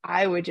that,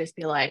 I would just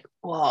be like,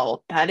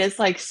 whoa, that is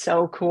like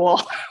so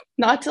cool.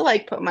 Not to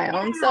like put my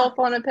own self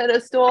on a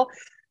pedestal,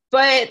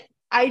 but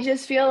I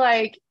just feel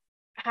like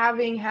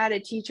having had a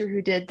teacher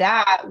who did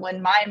that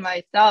when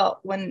myself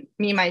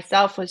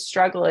was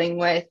struggling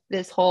with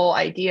this whole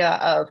idea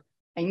of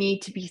I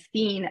need to be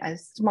seen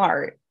as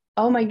smart.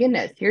 Oh my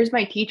goodness, here's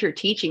my teacher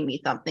teaching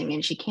me something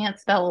and she can't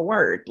spell a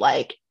word.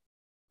 Like,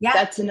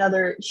 that's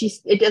another,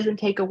 it doesn't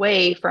take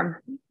away from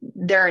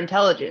their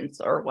intelligence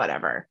or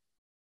whatever.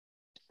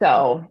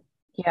 So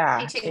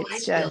yeah,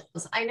 it's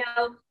just, I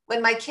know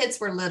when my kids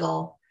were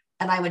little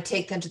and I would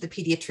take them to the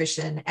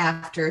pediatrician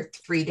after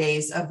 3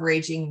 days of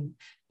raging,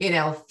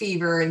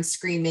 fever and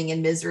screaming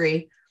and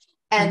misery.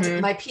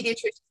 And my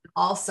pediatrician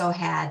also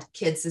had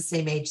kids the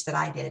same age that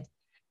I did.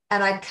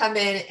 And I'd come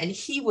in and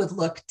he would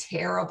look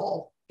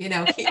terrible. He'd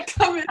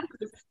come in.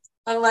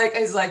 I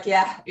was like,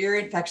 yeah, ear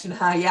infection,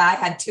 huh? Yeah, I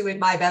had 2 in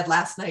my bed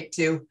last night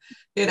too,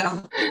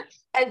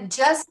 and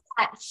just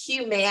that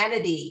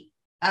humanity,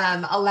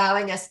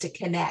 allowing us to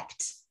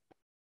connect.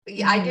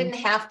 I didn't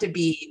have to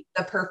be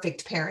the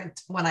perfect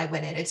parent when I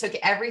went in. It took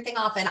everything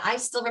off. And I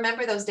still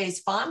remember those days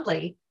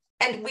fondly.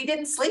 And we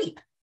didn't sleep,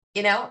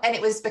 and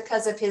it was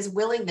because of his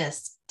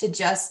willingness to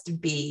just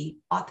be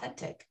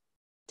authentic,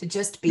 to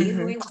just be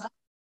who he was.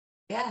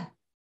 Yeah.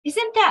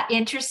 Isn't that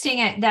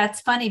interesting? That's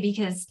funny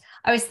because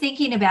I was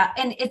thinking about,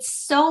 and it's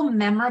so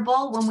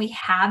memorable when we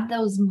have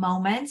those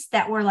moments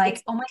that we're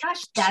like, oh my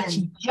gosh, that's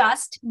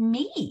just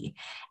me.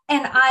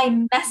 And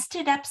I messed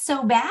it up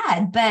so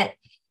bad, but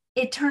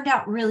it turned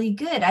out really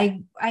good. I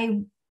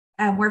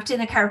worked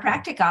in a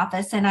chiropractic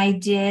office and I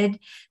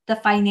did the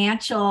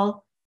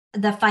financials.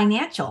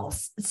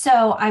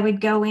 So I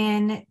would go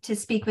in to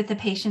speak with the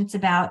patients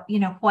about,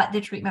 what the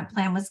treatment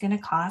plan was going to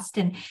cost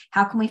and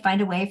how can we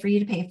find a way for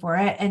you to pay for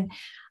it. And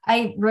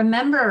I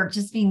remember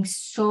just being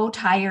so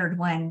tired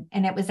and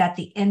it was at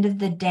the end of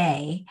the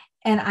day,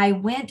 and I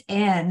went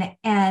in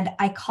and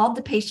I called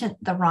the patient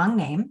the wrong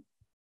name.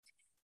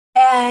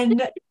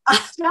 And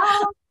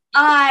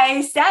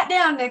I sat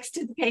down next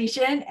to the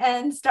patient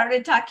and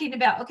started talking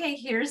about, okay,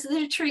 here's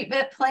the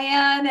treatment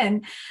plan.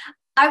 And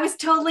I was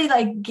totally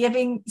like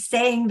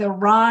saying the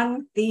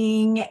wrong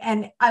thing.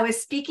 And I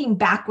was speaking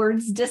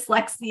backwards,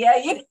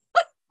 dyslexia,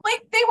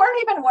 like they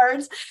weren't even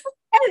words.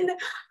 And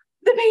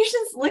the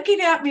patient's looking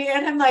at me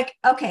and I'm like,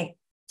 okay,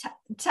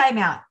 time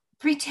out.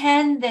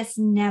 Pretend this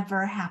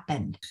never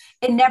happened.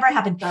 It never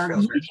happened.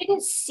 You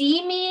didn't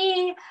see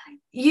me.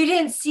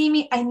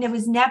 I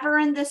was never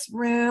in this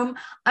room.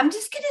 I'm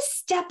just going to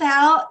step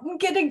out and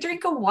get a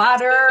drink of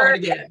water.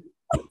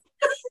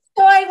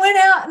 So I went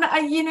out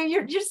and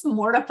you're just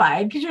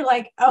mortified because you're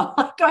like, oh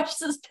my gosh,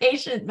 this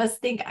patient must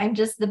think I'm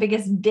just the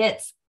biggest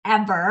ditz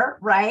ever,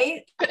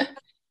 right?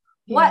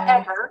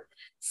 Whatever.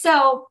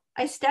 So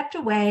I stepped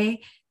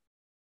away,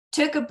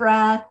 took a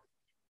breath,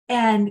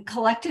 and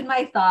collected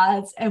my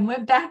thoughts and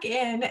went back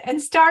in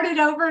and started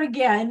over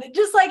again,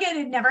 just like it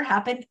had never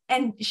happened.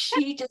 And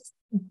she just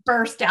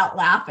burst out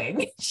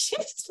laughing.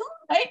 She's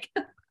like,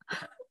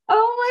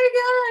 oh my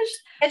gosh.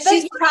 And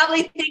she's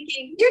probably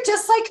thinking, you're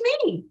just like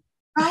me.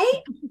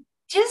 Right?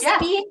 Just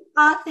being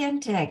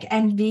authentic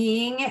and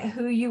being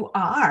who you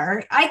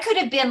are. I could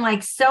have been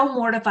like so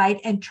mortified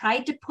and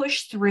tried to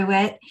push through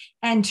it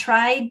and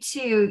tried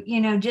to,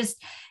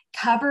 just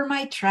cover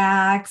my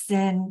tracks.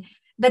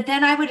 But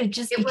then I would have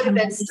just would have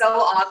been so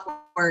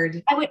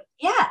awkward. And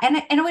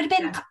it would have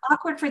been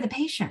awkward for the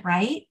patient,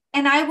 right?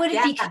 And I would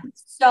have become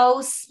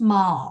so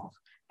small.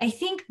 I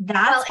think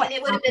that's and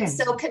it would have been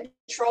so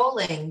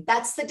controlling.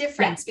 That's the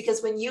difference,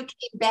 because when you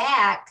came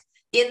back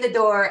in the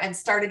door and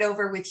started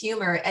over with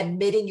humor,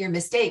 admitting your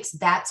mistakes,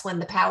 that's when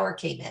the power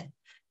came in,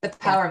 the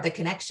power of the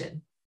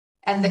connection.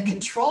 And the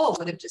control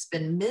would have just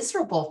been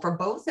miserable for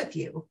both of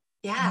you.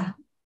 Yeah.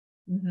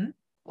 Mm-hmm.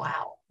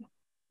 Wow.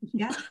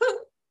 Yeah.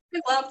 I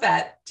love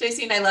that.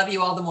 JC and I love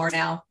you all the more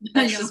now.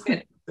 That's just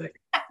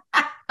fantastic.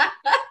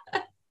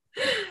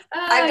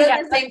 I've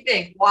done the same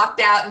thing.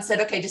 Walked out and said,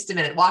 okay, just a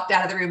minute. Walked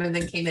out of the room and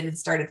then came in and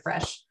started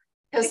fresh.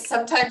 Because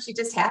sometimes you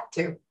just have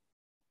to.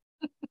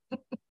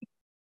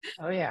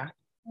 Oh yeah.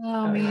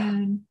 Oh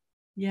man.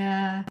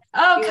 Yeah.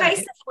 Oh, Feel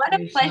Kajsa, what a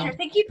pleasure. inspirational.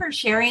 Thank you for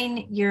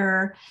sharing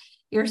your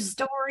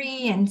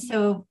story and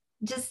so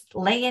just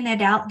laying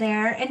it out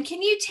there. And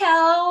can you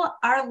tell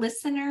our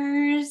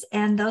listeners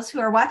and those who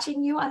are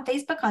watching you on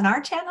Facebook on our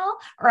channel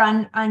or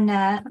on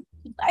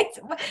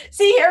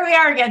see, here we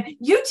are again,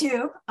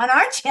 YouTube on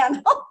our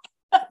channel.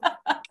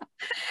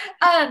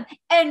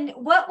 And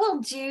what we'll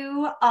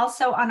do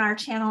also on our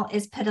channel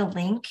is put a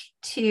link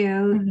to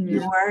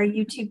your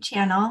YouTube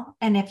channel.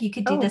 And if you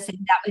could do this,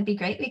 that would be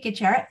great. We could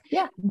share it.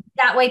 Yeah.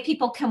 That way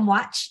people can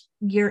watch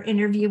your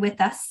interview with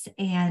us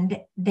and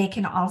they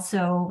can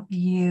also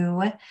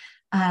view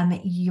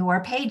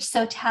your page.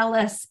 So tell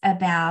us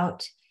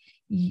about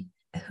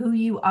who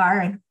you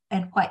are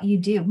and what you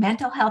do.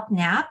 Mental health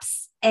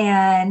naps.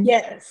 And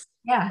yes.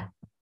 Yeah.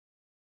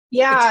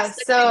 Yeah. It's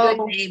just so a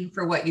good name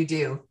for what you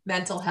do.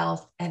 Mental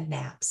health and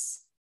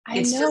naps.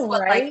 It's I know, just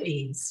what right? life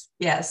means.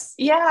 Yes.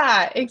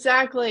 Yeah,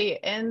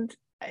 exactly. And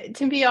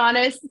to be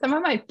honest, some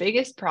of my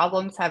biggest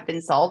problems have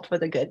been solved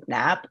with a good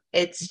nap.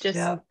 It's just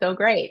so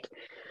great.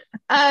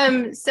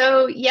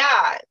 So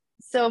yeah,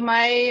 so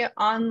my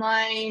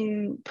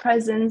online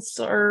presence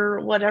or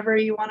whatever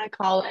you want to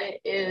call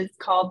it is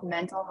called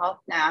Mental Health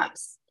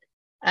Naps.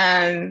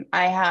 I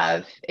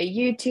have a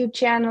YouTube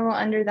channel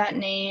under that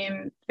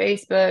name,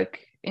 Facebook,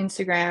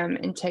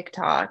 Instagram, and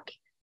TikTok.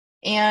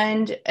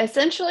 And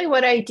essentially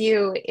what I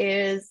do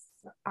is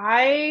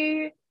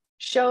I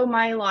show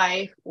my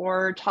life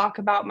or talk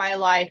about my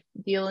life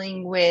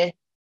dealing with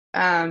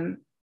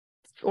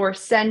or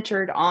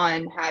centered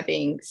on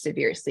having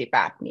severe sleep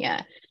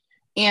apnea.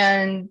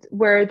 And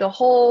where the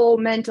whole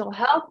mental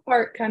health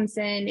part comes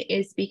in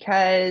is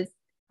because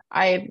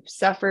I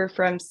suffer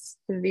from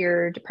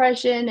severe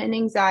depression and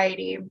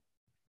anxiety.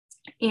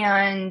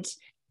 And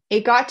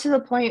it got to the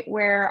point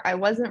where I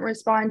wasn't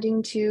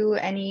responding to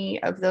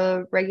any of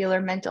the regular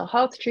mental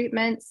health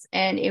treatments.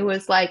 And it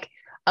was like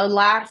a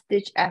last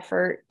ditch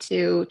effort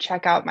to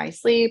check out my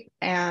sleep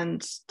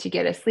and to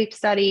get a sleep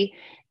study.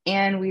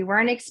 And we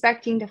weren't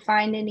expecting to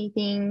find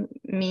anything,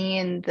 me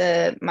and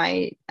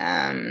my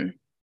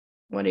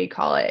what do you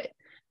call it?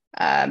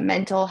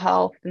 Mental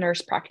health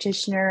nurse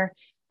practitioner.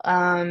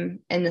 And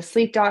the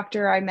sleep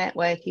doctor I met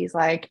with, he's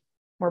like,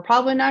 we're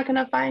probably not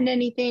going to find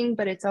anything,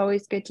 but it's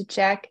always good to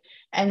check.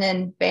 And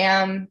then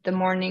bam, the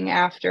morning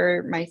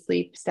after my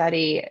sleep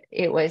study,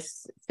 it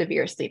was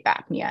severe sleep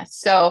apnea.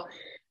 So,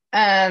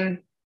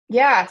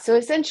 yeah, so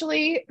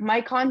essentially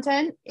my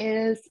content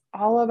is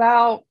all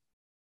about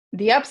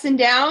the ups and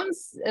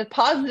downs, a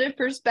positive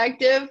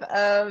perspective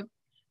of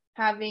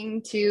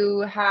having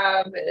to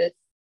have a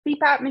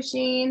CPAP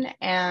machine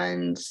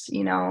and,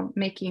 you know,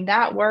 making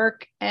that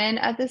work. And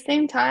at the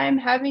same time,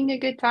 having a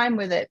good time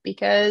with it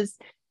because,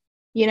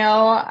 you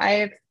know,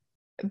 I've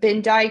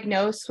been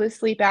diagnosed with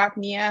sleep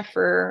apnea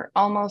for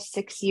almost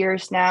 6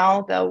 years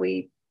now, though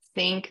we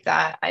think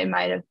that I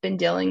might have been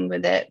dealing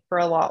with it for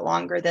a lot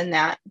longer than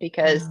that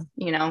because,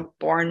 you know,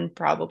 born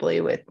probably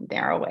with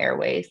narrow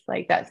airways,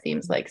 like that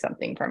seems like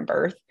something from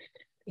birth.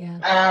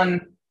 Yeah.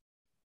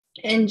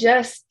 And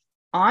just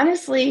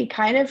honestly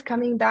kind of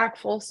coming back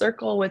full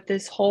circle with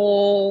this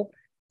whole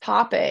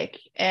topic.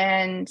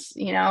 And,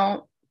 you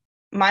know,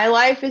 my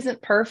life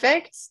isn't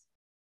perfect.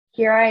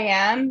 Here I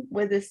am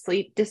with a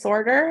sleep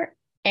disorder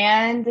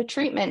and the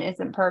treatment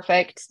isn't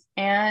perfect.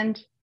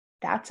 And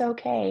that's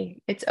okay.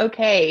 It's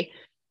okay.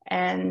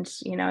 And,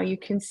 you know, you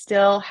can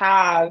still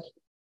have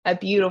a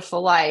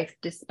beautiful life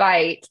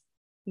despite,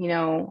 you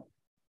know,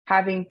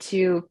 having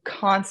to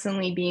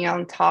constantly be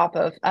on top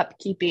of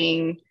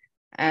upkeeping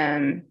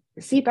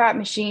the CPAP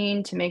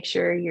machine to make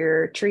sure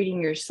you're treating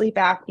your sleep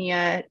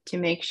apnea, to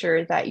make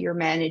sure that you're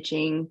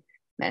managing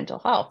mental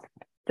health.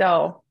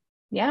 So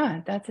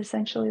yeah, that's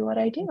essentially what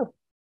I do.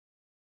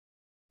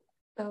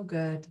 So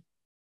good.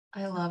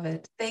 I love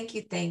it. Thank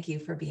you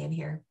for being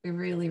here. We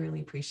really,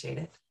 really appreciate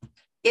it.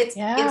 It's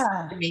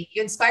inspired me.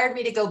 You inspired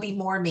me to go be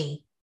more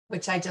me,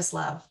 which I just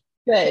love.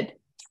 Good.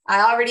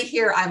 I already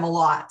hear I'm a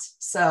lot.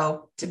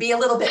 So to be a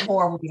little bit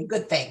more will be a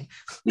good thing.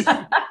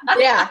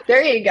 Yeah,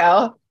 there you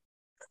go.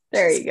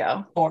 There you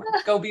go.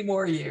 Go be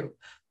more you.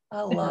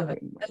 I love it.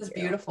 That's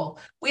beautiful.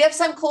 We have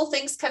some cool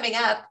things coming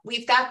up.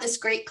 We've got this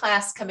great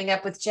class coming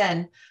up with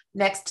Jen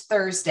next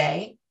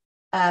Thursday.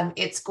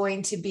 It's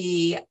going to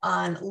be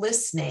on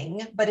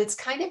listening, but it's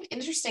kind of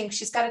interesting.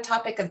 She's got a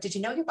topic of, did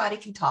you know your body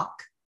can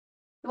talk?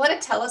 You want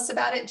to tell us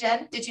about it,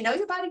 Jen? Did you know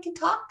your body can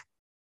talk?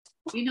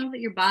 You know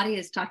that your body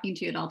is talking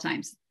to you at all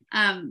times.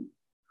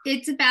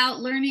 It's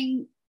about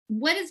learning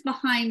what is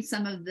behind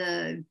some of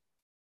the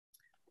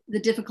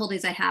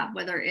difficulties I have,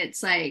 whether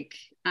it's like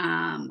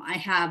I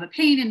have a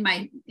pain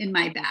in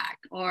my back,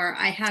 or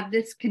I have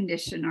this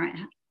condition, or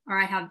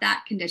I have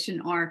that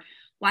condition, or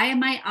why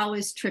am I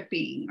always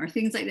tripping, or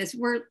things like this.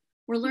 We're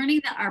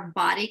learning that our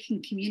body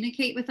can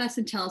communicate with us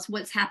and tell us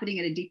what's happening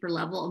at a deeper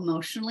level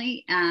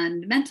emotionally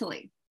and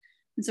mentally.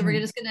 And so we're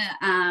just going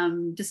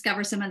to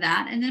discover some of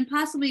that, and then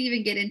possibly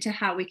even get into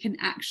how we can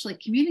actually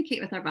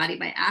communicate with our body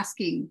by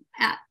asking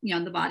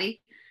the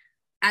body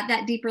at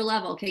that deeper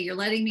level. Okay, you're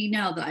letting me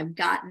know that I've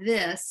got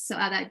this. So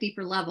at that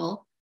deeper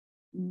level,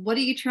 what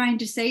are you trying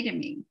to say to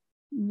me?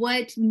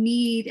 What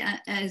need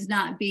is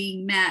not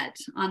being met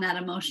on that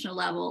emotional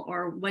level,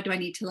 or what do I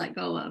need to let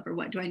go of, or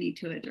what do I need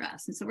to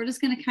address? And so we're just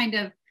going to kind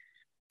of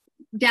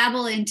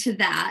dabble into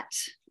that,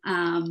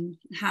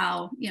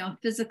 how,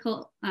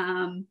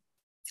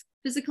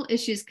 physical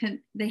issues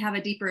they have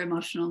a deeper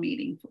emotional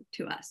meaning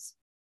to us.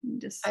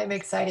 I'm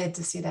excited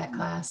to see that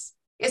class.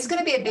 It's going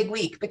to be a big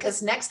week,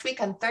 because next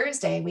week on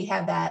Thursday, we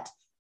have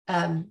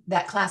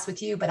that class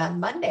with you, but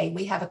on Monday,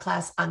 we have a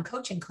class on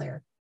Coach and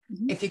Clear.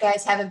 If you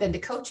guys haven't been to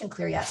Coach and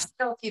Clear yet, I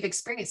don't know if you've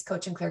experienced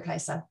Coach and Clear,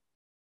 Kajsa.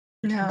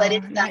 No, but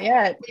it's not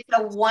yet. It's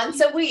a once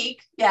a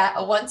week. Yeah,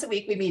 a once a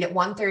week. We meet at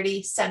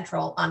 1:30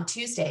 Central on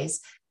Tuesdays,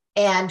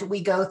 and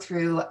we go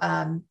through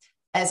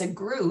as a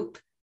group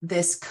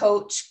this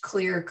Coach,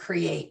 Clear,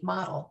 Create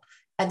model.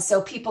 And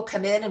so people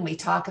come in and we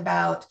talk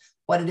about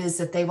what it is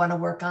that they want to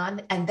work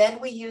on, and then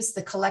we use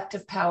the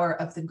collective power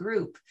of the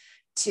group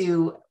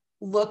to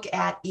look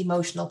at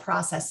emotional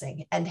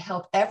processing and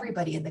help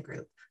everybody in the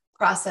group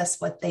process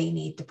what they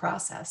need to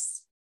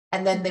process.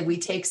 And then we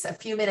take a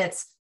few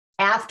minutes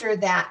after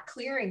that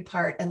clearing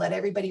part and let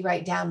everybody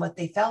write down what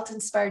they felt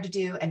inspired to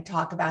do and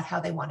talk about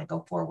how they want to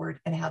go forward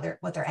and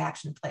what their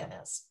action plan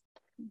is.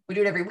 We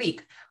do it every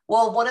week.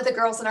 Well, one of the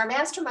girls in our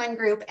mastermind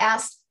group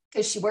asked,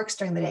 because she works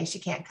during the day, she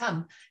can't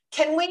come.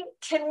 Can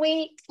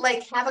we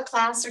like have a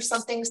class or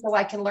something so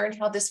I can learn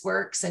how this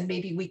works and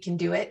maybe we can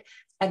do it?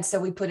 And so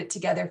we put it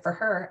together for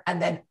her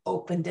and then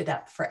opened it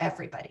up for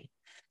everybody.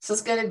 So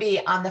it's going to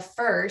be on the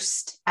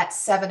 1st at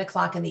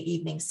 7:00 in the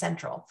evening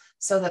Central,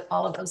 so that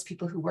all of those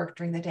people who work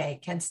during the day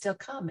can still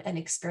come and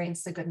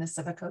experience the goodness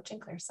of a Coach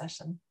and Clear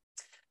session.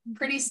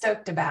 Pretty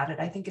stoked about it.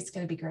 I think it's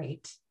going to be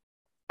great.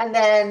 And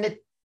then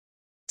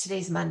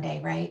today's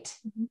Monday, right?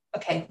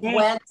 Okay,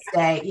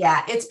 Wednesday.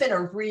 Yeah, it's been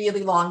a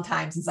really long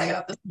time since I got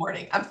up this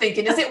morning. I'm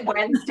thinking, is it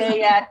Wednesday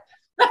yet?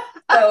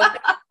 So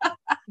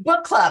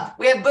book club.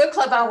 We have book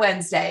club on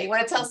Wednesday. You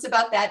want to tell us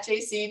about that,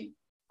 JC?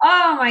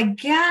 Oh my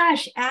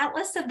gosh,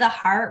 Atlas of the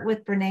Heart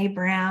with Brene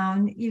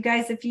Brown. You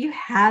guys, if you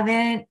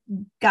haven't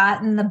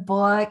gotten the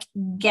book,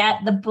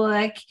 get the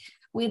book.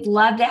 We'd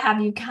love to have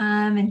you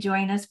come and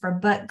join us for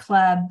book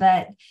club,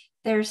 but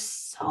there's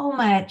so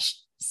much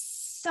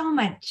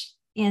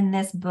in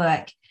this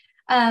book.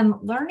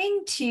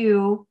 Learning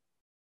to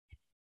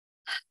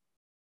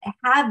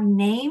have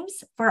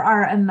names for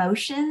our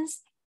emotions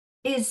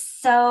is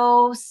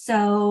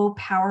so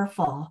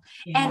powerful.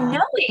 Yeah. And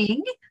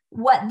knowing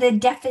what the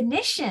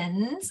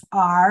definitions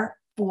are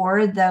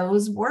for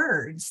those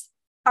words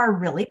are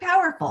really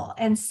powerful.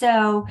 And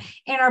so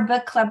in our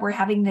book club, we're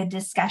having the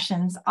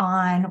discussions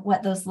on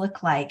what those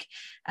look like.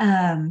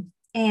 And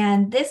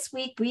this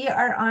week we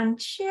are on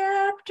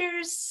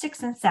chapters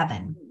 6 and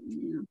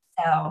 7.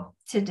 So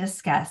to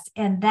discuss,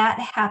 and that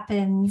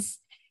happens,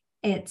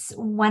 it's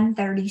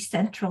 1:30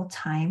 Central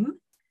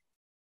Time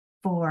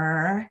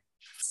for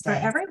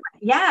everyone.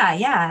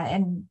 Yeah.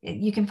 And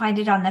you can find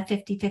it on the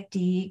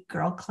 50/50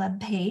 Girl Club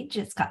page.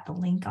 It's got the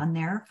link on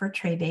there for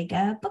Trey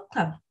Vega Book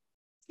Club.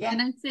 Yeah.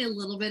 Can I say a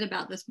little bit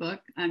about this book?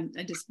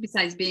 I just,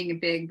 besides being a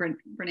big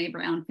Brene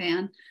Brown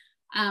fan,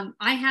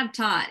 I have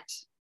taught,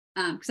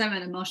 because I'm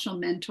an emotional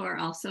mentor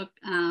also,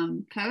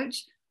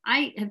 coach.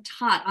 I have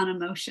taught on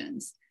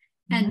emotions.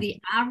 And the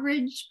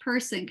average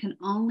person can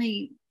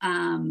only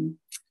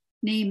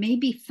name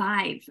maybe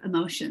 5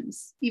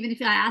 emotions. Even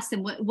if I ask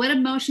them, what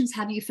emotions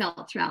have you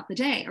felt throughout the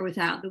day or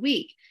throughout the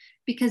week?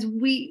 Because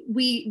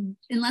we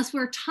unless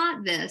we're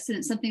taught this, and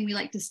it's something we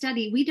like to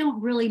study, we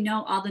don't really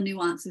know all the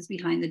nuances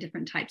behind the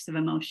different types of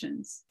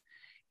emotions.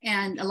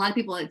 And a lot of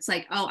people, it's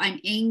like, oh, I'm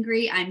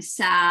angry, I'm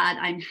sad,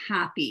 I'm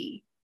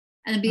happy.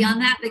 And then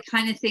beyond that, they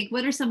kind of think,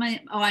 what are some,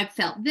 I've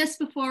felt this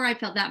before, I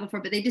felt that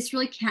before, but they just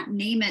really can't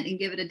name it and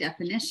give it a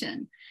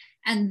definition.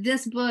 And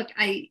this book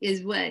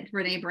is what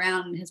Brene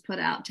Brown has put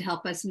out to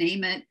help us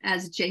name it,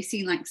 as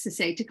JC likes to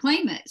say, to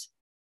claim it,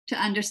 to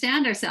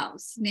understand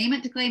ourselves, name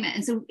it, to claim it.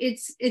 And so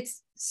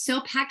it's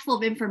so packed full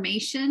of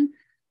information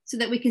so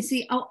that we can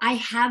see, oh, I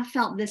have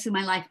felt this in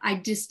my life, I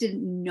just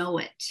didn't know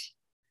it.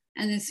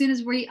 And as soon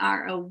as we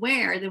are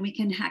aware, then we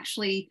can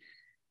actually,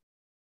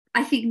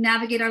 I think,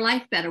 navigate our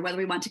life better, whether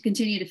we want to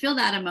continue to feel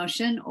that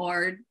emotion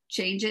or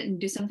change it and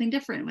do something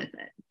different with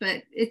it.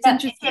 But it's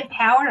interesting. It's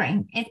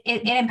empowering.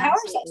 It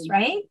empowers us,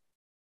 right?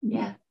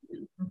 Yeah.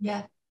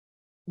 Yeah.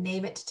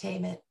 Name it to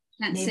tame it.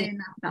 Can't say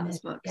enough about this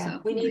book. Yeah.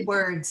 So we need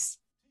words.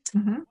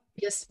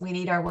 Yes, we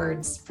need our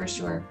words for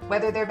sure.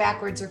 Whether they're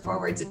backwards or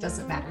forwards, it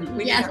doesn't matter.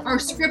 Or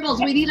scribbles.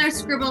 We need our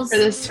scribbles. For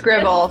the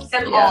scribbles.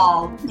 Them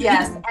all.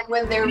 Yes. And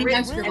when they're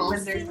written and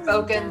when they're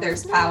spoken,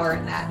 there's power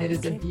in that. It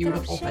is a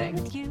beautiful thing.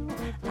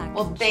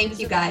 Well, thank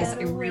you guys.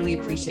 I really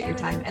appreciate your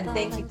time. And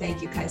thank you,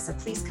 Kajsa.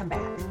 Please come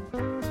back.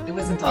 It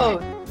was a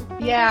pleasure.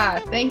 Yeah.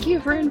 Thank you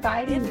for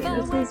inviting me.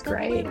 This was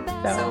great.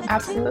 So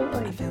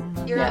absolutely.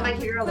 You're on my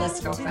hero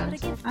list, girlfriend.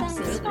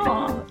 Absolutely.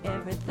 Aw,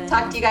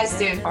 Talk to you guys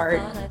soon.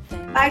 heart.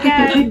 Bye,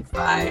 guys.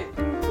 Bye.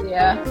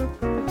 Yeah.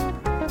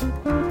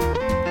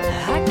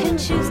 I can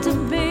choose to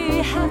be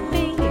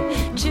happy,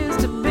 choose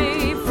to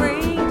be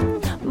free,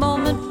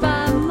 moment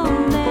by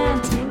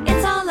moment.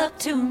 It's all up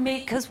to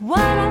me, 'cause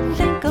what I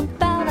think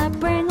about, I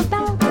bring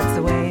about. That's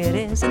the way it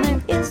is, and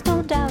there is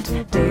no doubt.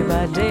 Day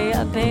by day,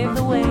 I pave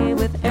the way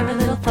with every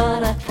little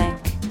thought I think.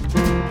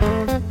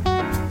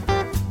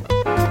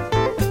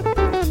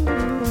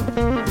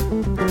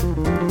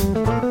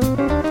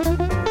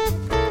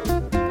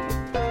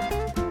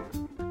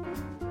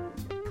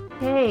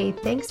 Hey,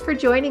 thanks for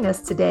joining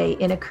us today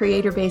in A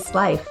Creator-Based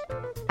Life.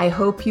 I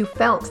hope you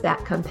felt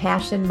that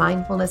compassion,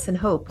 mindfulness, and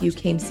hope you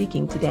came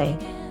seeking today.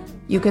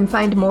 You can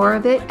find more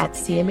of it at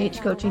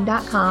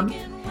cmhcoaching.com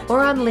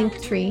or on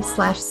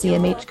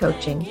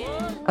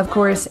linktree/cmhcoaching. Of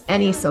course,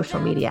 any social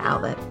media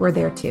outlet, we're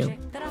there too.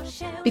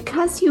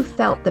 Because you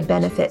felt the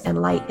benefit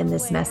and light in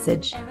this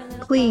message,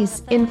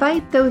 please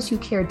invite those you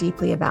care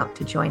deeply about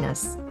to join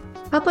us.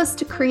 Help us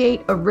to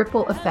create a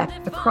ripple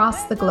effect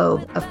across the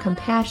globe of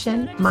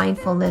compassion,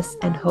 mindfulness,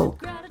 and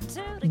hope.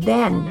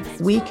 Then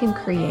we can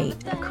create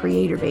a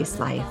creator-based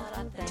life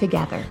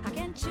together.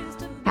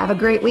 Have a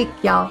great week,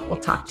 y'all. We'll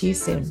talk to you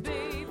soon.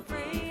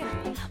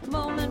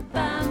 Moment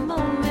by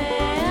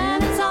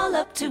moment, it's all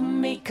up to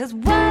me, 'cause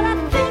what I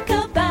think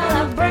about,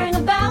 I bring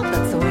about.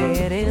 That's the